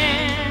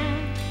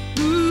man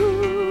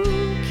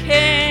who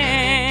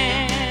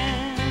can.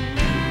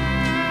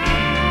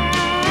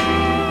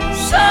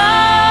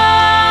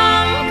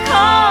 Some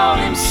call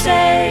him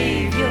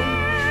Savior,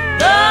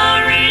 the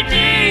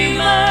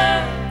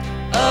Redeemer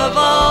of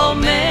all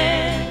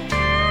men.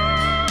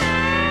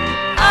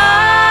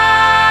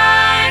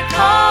 I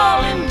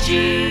call him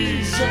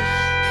Jesus,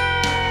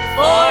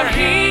 for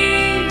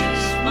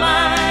he's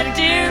my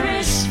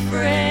dearest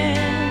friend.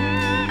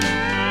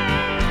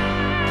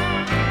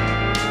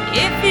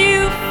 If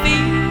you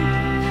feel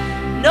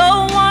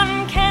no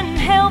one can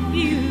help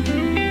you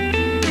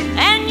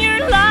and your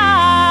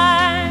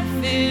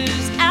life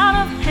is out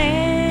of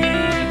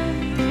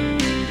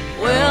hand,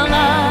 well,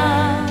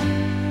 I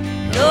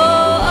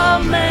know a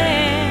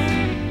man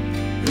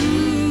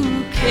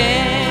who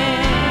can.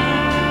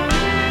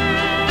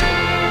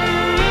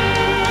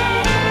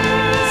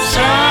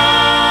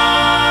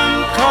 Some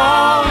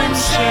call him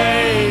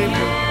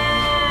Savior,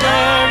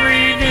 the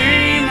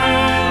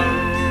Redeemer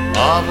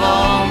of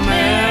all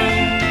men.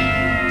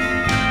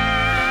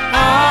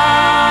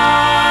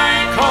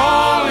 I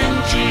call him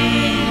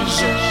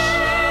Jesus,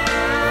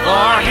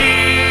 for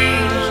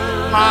he's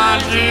my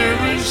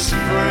dearest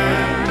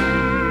friend.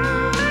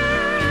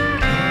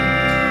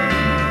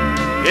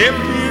 If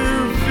you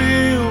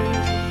feel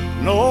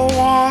no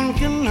one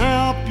can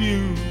help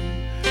you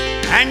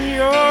and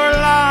your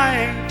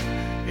life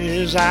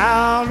is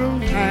out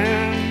of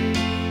hand,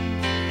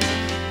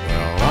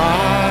 well,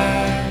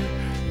 I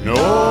know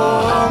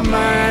a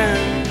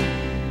man,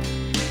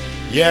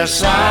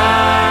 yes,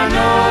 I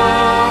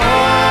know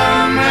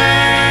a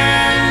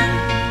man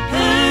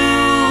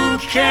who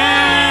can.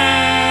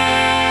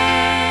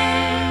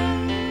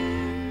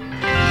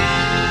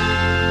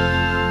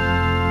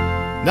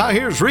 Now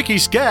here's Ricky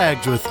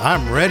Skaggs with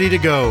I'm Ready to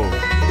Go.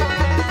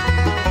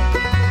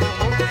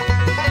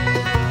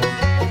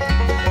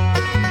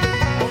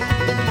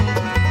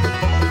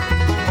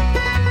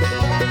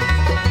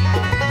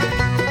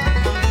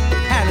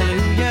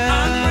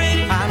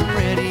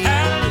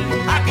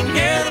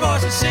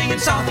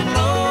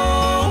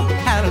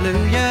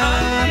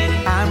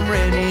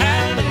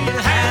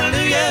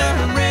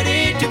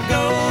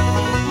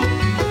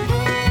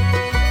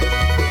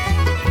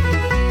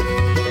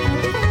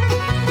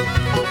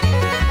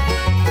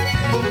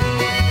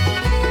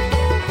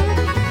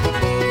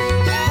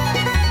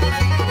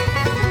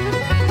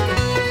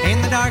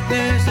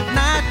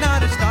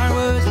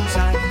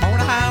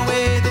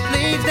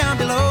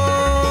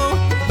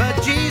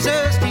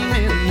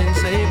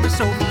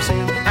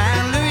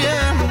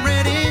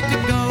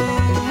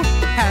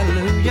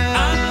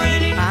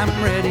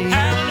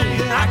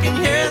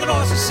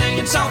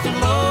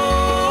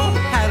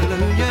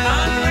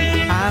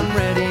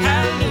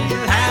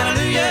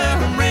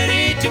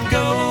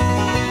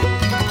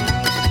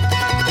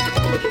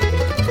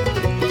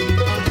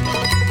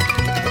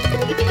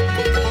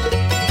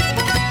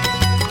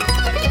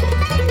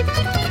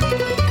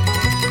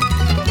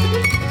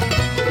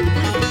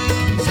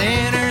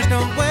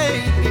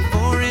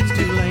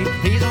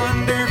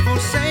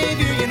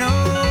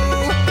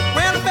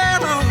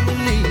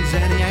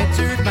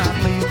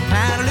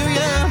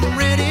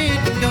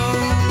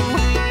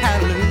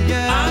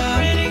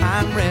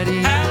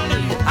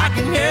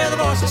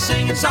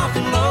 soft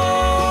and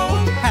low.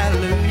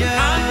 Hallelujah,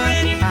 I'm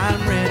ready,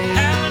 I'm ready.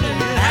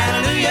 Hallelujah,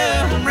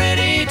 hallelujah, I'm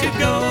ready to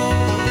go.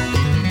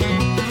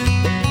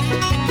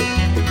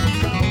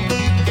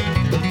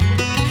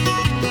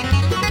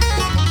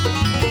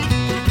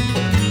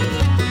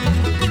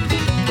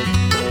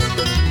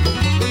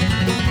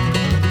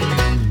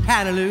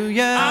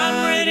 Hallelujah,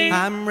 I'm ready,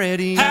 I'm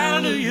ready.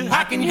 Hallelujah,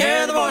 I can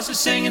hear the voices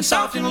singing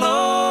soft and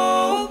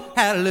low.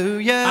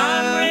 Hallelujah,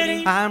 I'm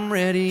ready, I'm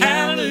ready.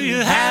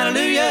 Hallelujah,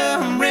 hallelujah,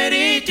 I'm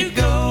ready to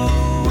go.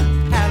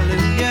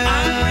 Hallelujah,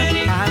 I'm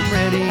ready, I'm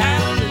ready.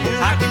 Hallelujah,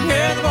 I can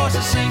hear the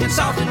voices singing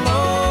soft and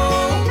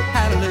low.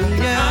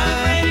 Hallelujah,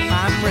 I'm ready,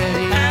 I'm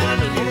ready.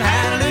 Hallelujah,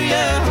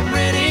 hallelujah, I'm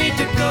ready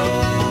to go.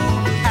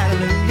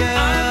 Hallelujah,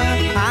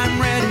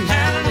 I'm ready,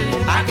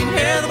 hallelujah, I can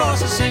hear the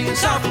voices singing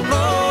soft and low.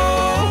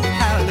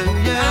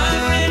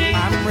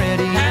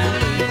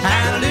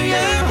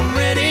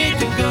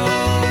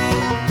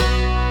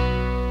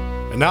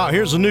 Now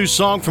here's a new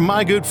song from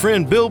my good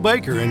friend Bill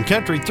Baker in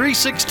Country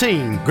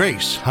 316,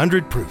 Grace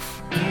 100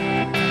 Proof.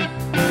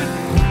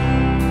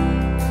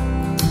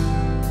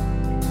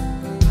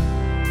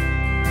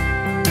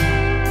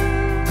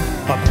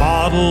 A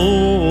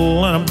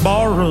bottle and a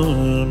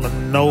barroom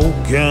and no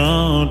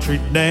country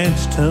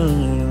dance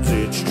tunes,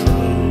 it's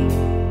true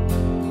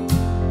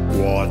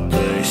what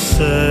they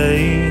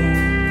say.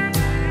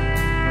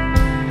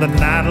 The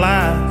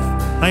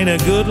nightlife ain't a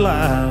good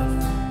life,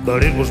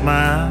 but it was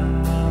mine.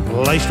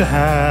 Place to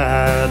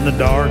hide in the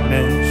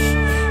darkness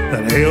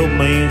that held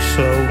me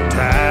so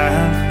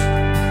tight.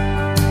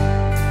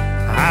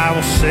 I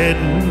was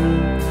sitting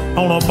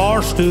on a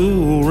bar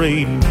stool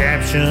reading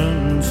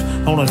captions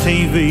on a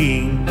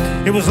TV.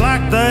 It was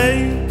like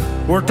they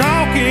were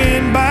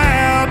talking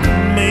about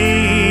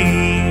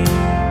me,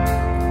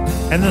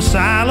 and the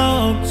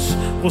silence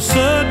was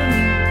sudden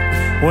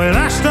when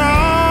I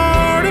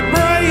started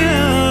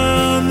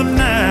praying the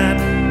night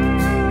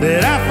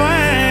that I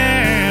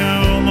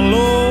found the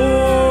Lord.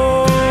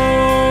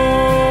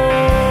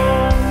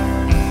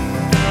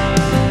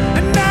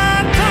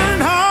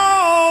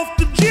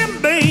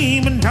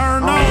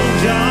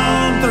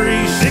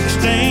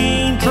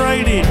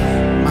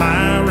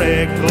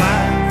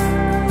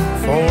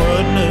 Life for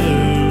a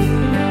new,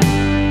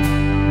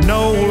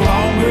 no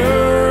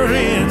longer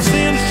in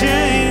sin's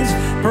chains.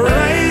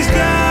 Praise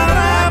God,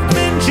 I've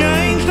been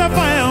changed. I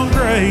found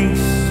grace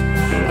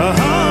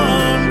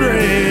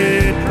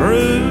 100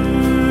 proof.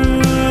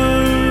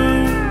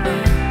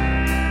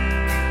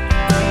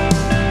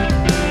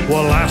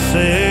 Well, I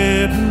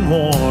sit and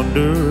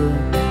wonder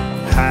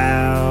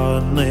how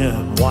and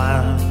then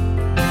why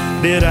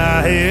did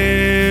I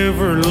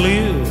ever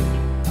live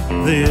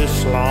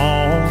this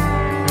long?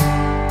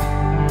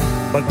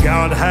 But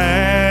God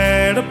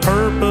had a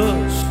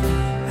purpose,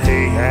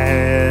 He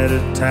had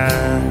a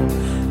time,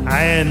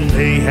 and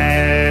He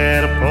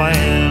had a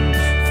plan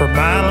for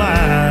my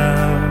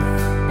life.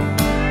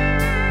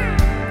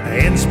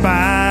 In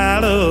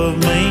spite of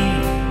me,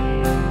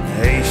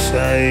 He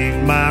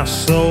saved my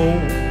soul,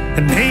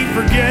 and He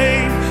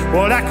forgave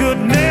what I could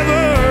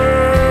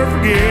never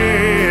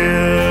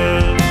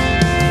forget.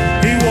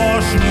 He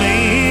washed me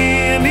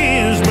in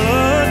His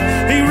blood,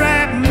 He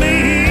wrapped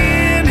me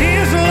in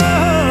His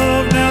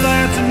love. Now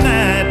that's a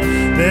night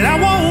that I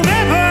won't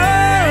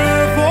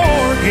ever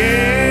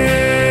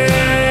forget.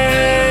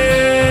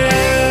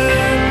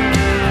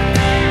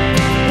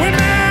 When I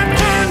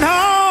turned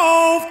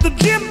off the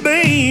Jim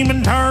Beam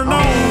and turned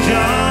on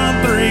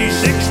John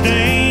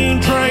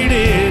 3:16,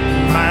 traded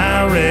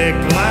my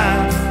wrecked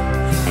life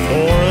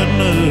for a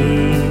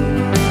new,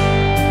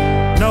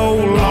 no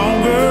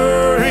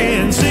longer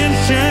in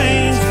sin's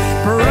chains.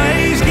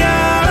 Praise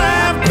God,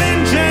 I've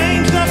been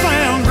changed. I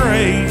found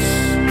grace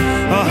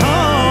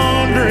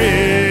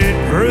 100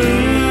 proof.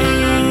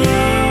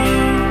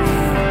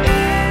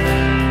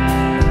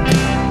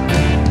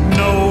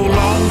 No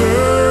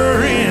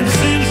longer in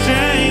sin's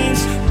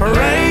chains.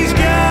 Praise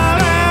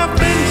God, I've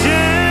been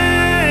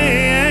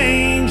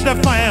changed. I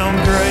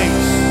found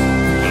grace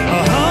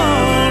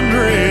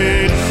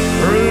 100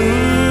 proof.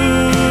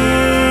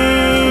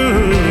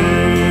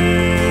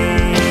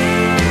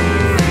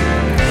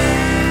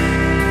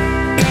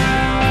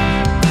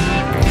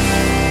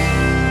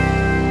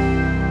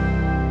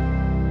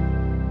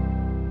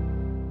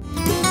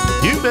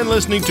 You've been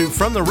listening to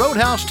From the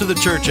Roadhouse to the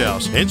Church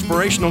House,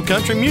 inspirational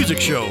country music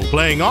show,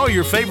 playing all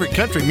your favorite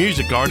country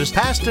music artists,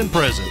 past and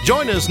present.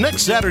 Join us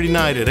next Saturday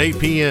night at 8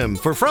 p.m.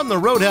 for From the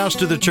Roadhouse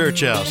to the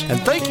Church House, and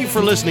thank you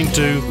for listening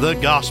to The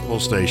Gospel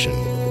Station.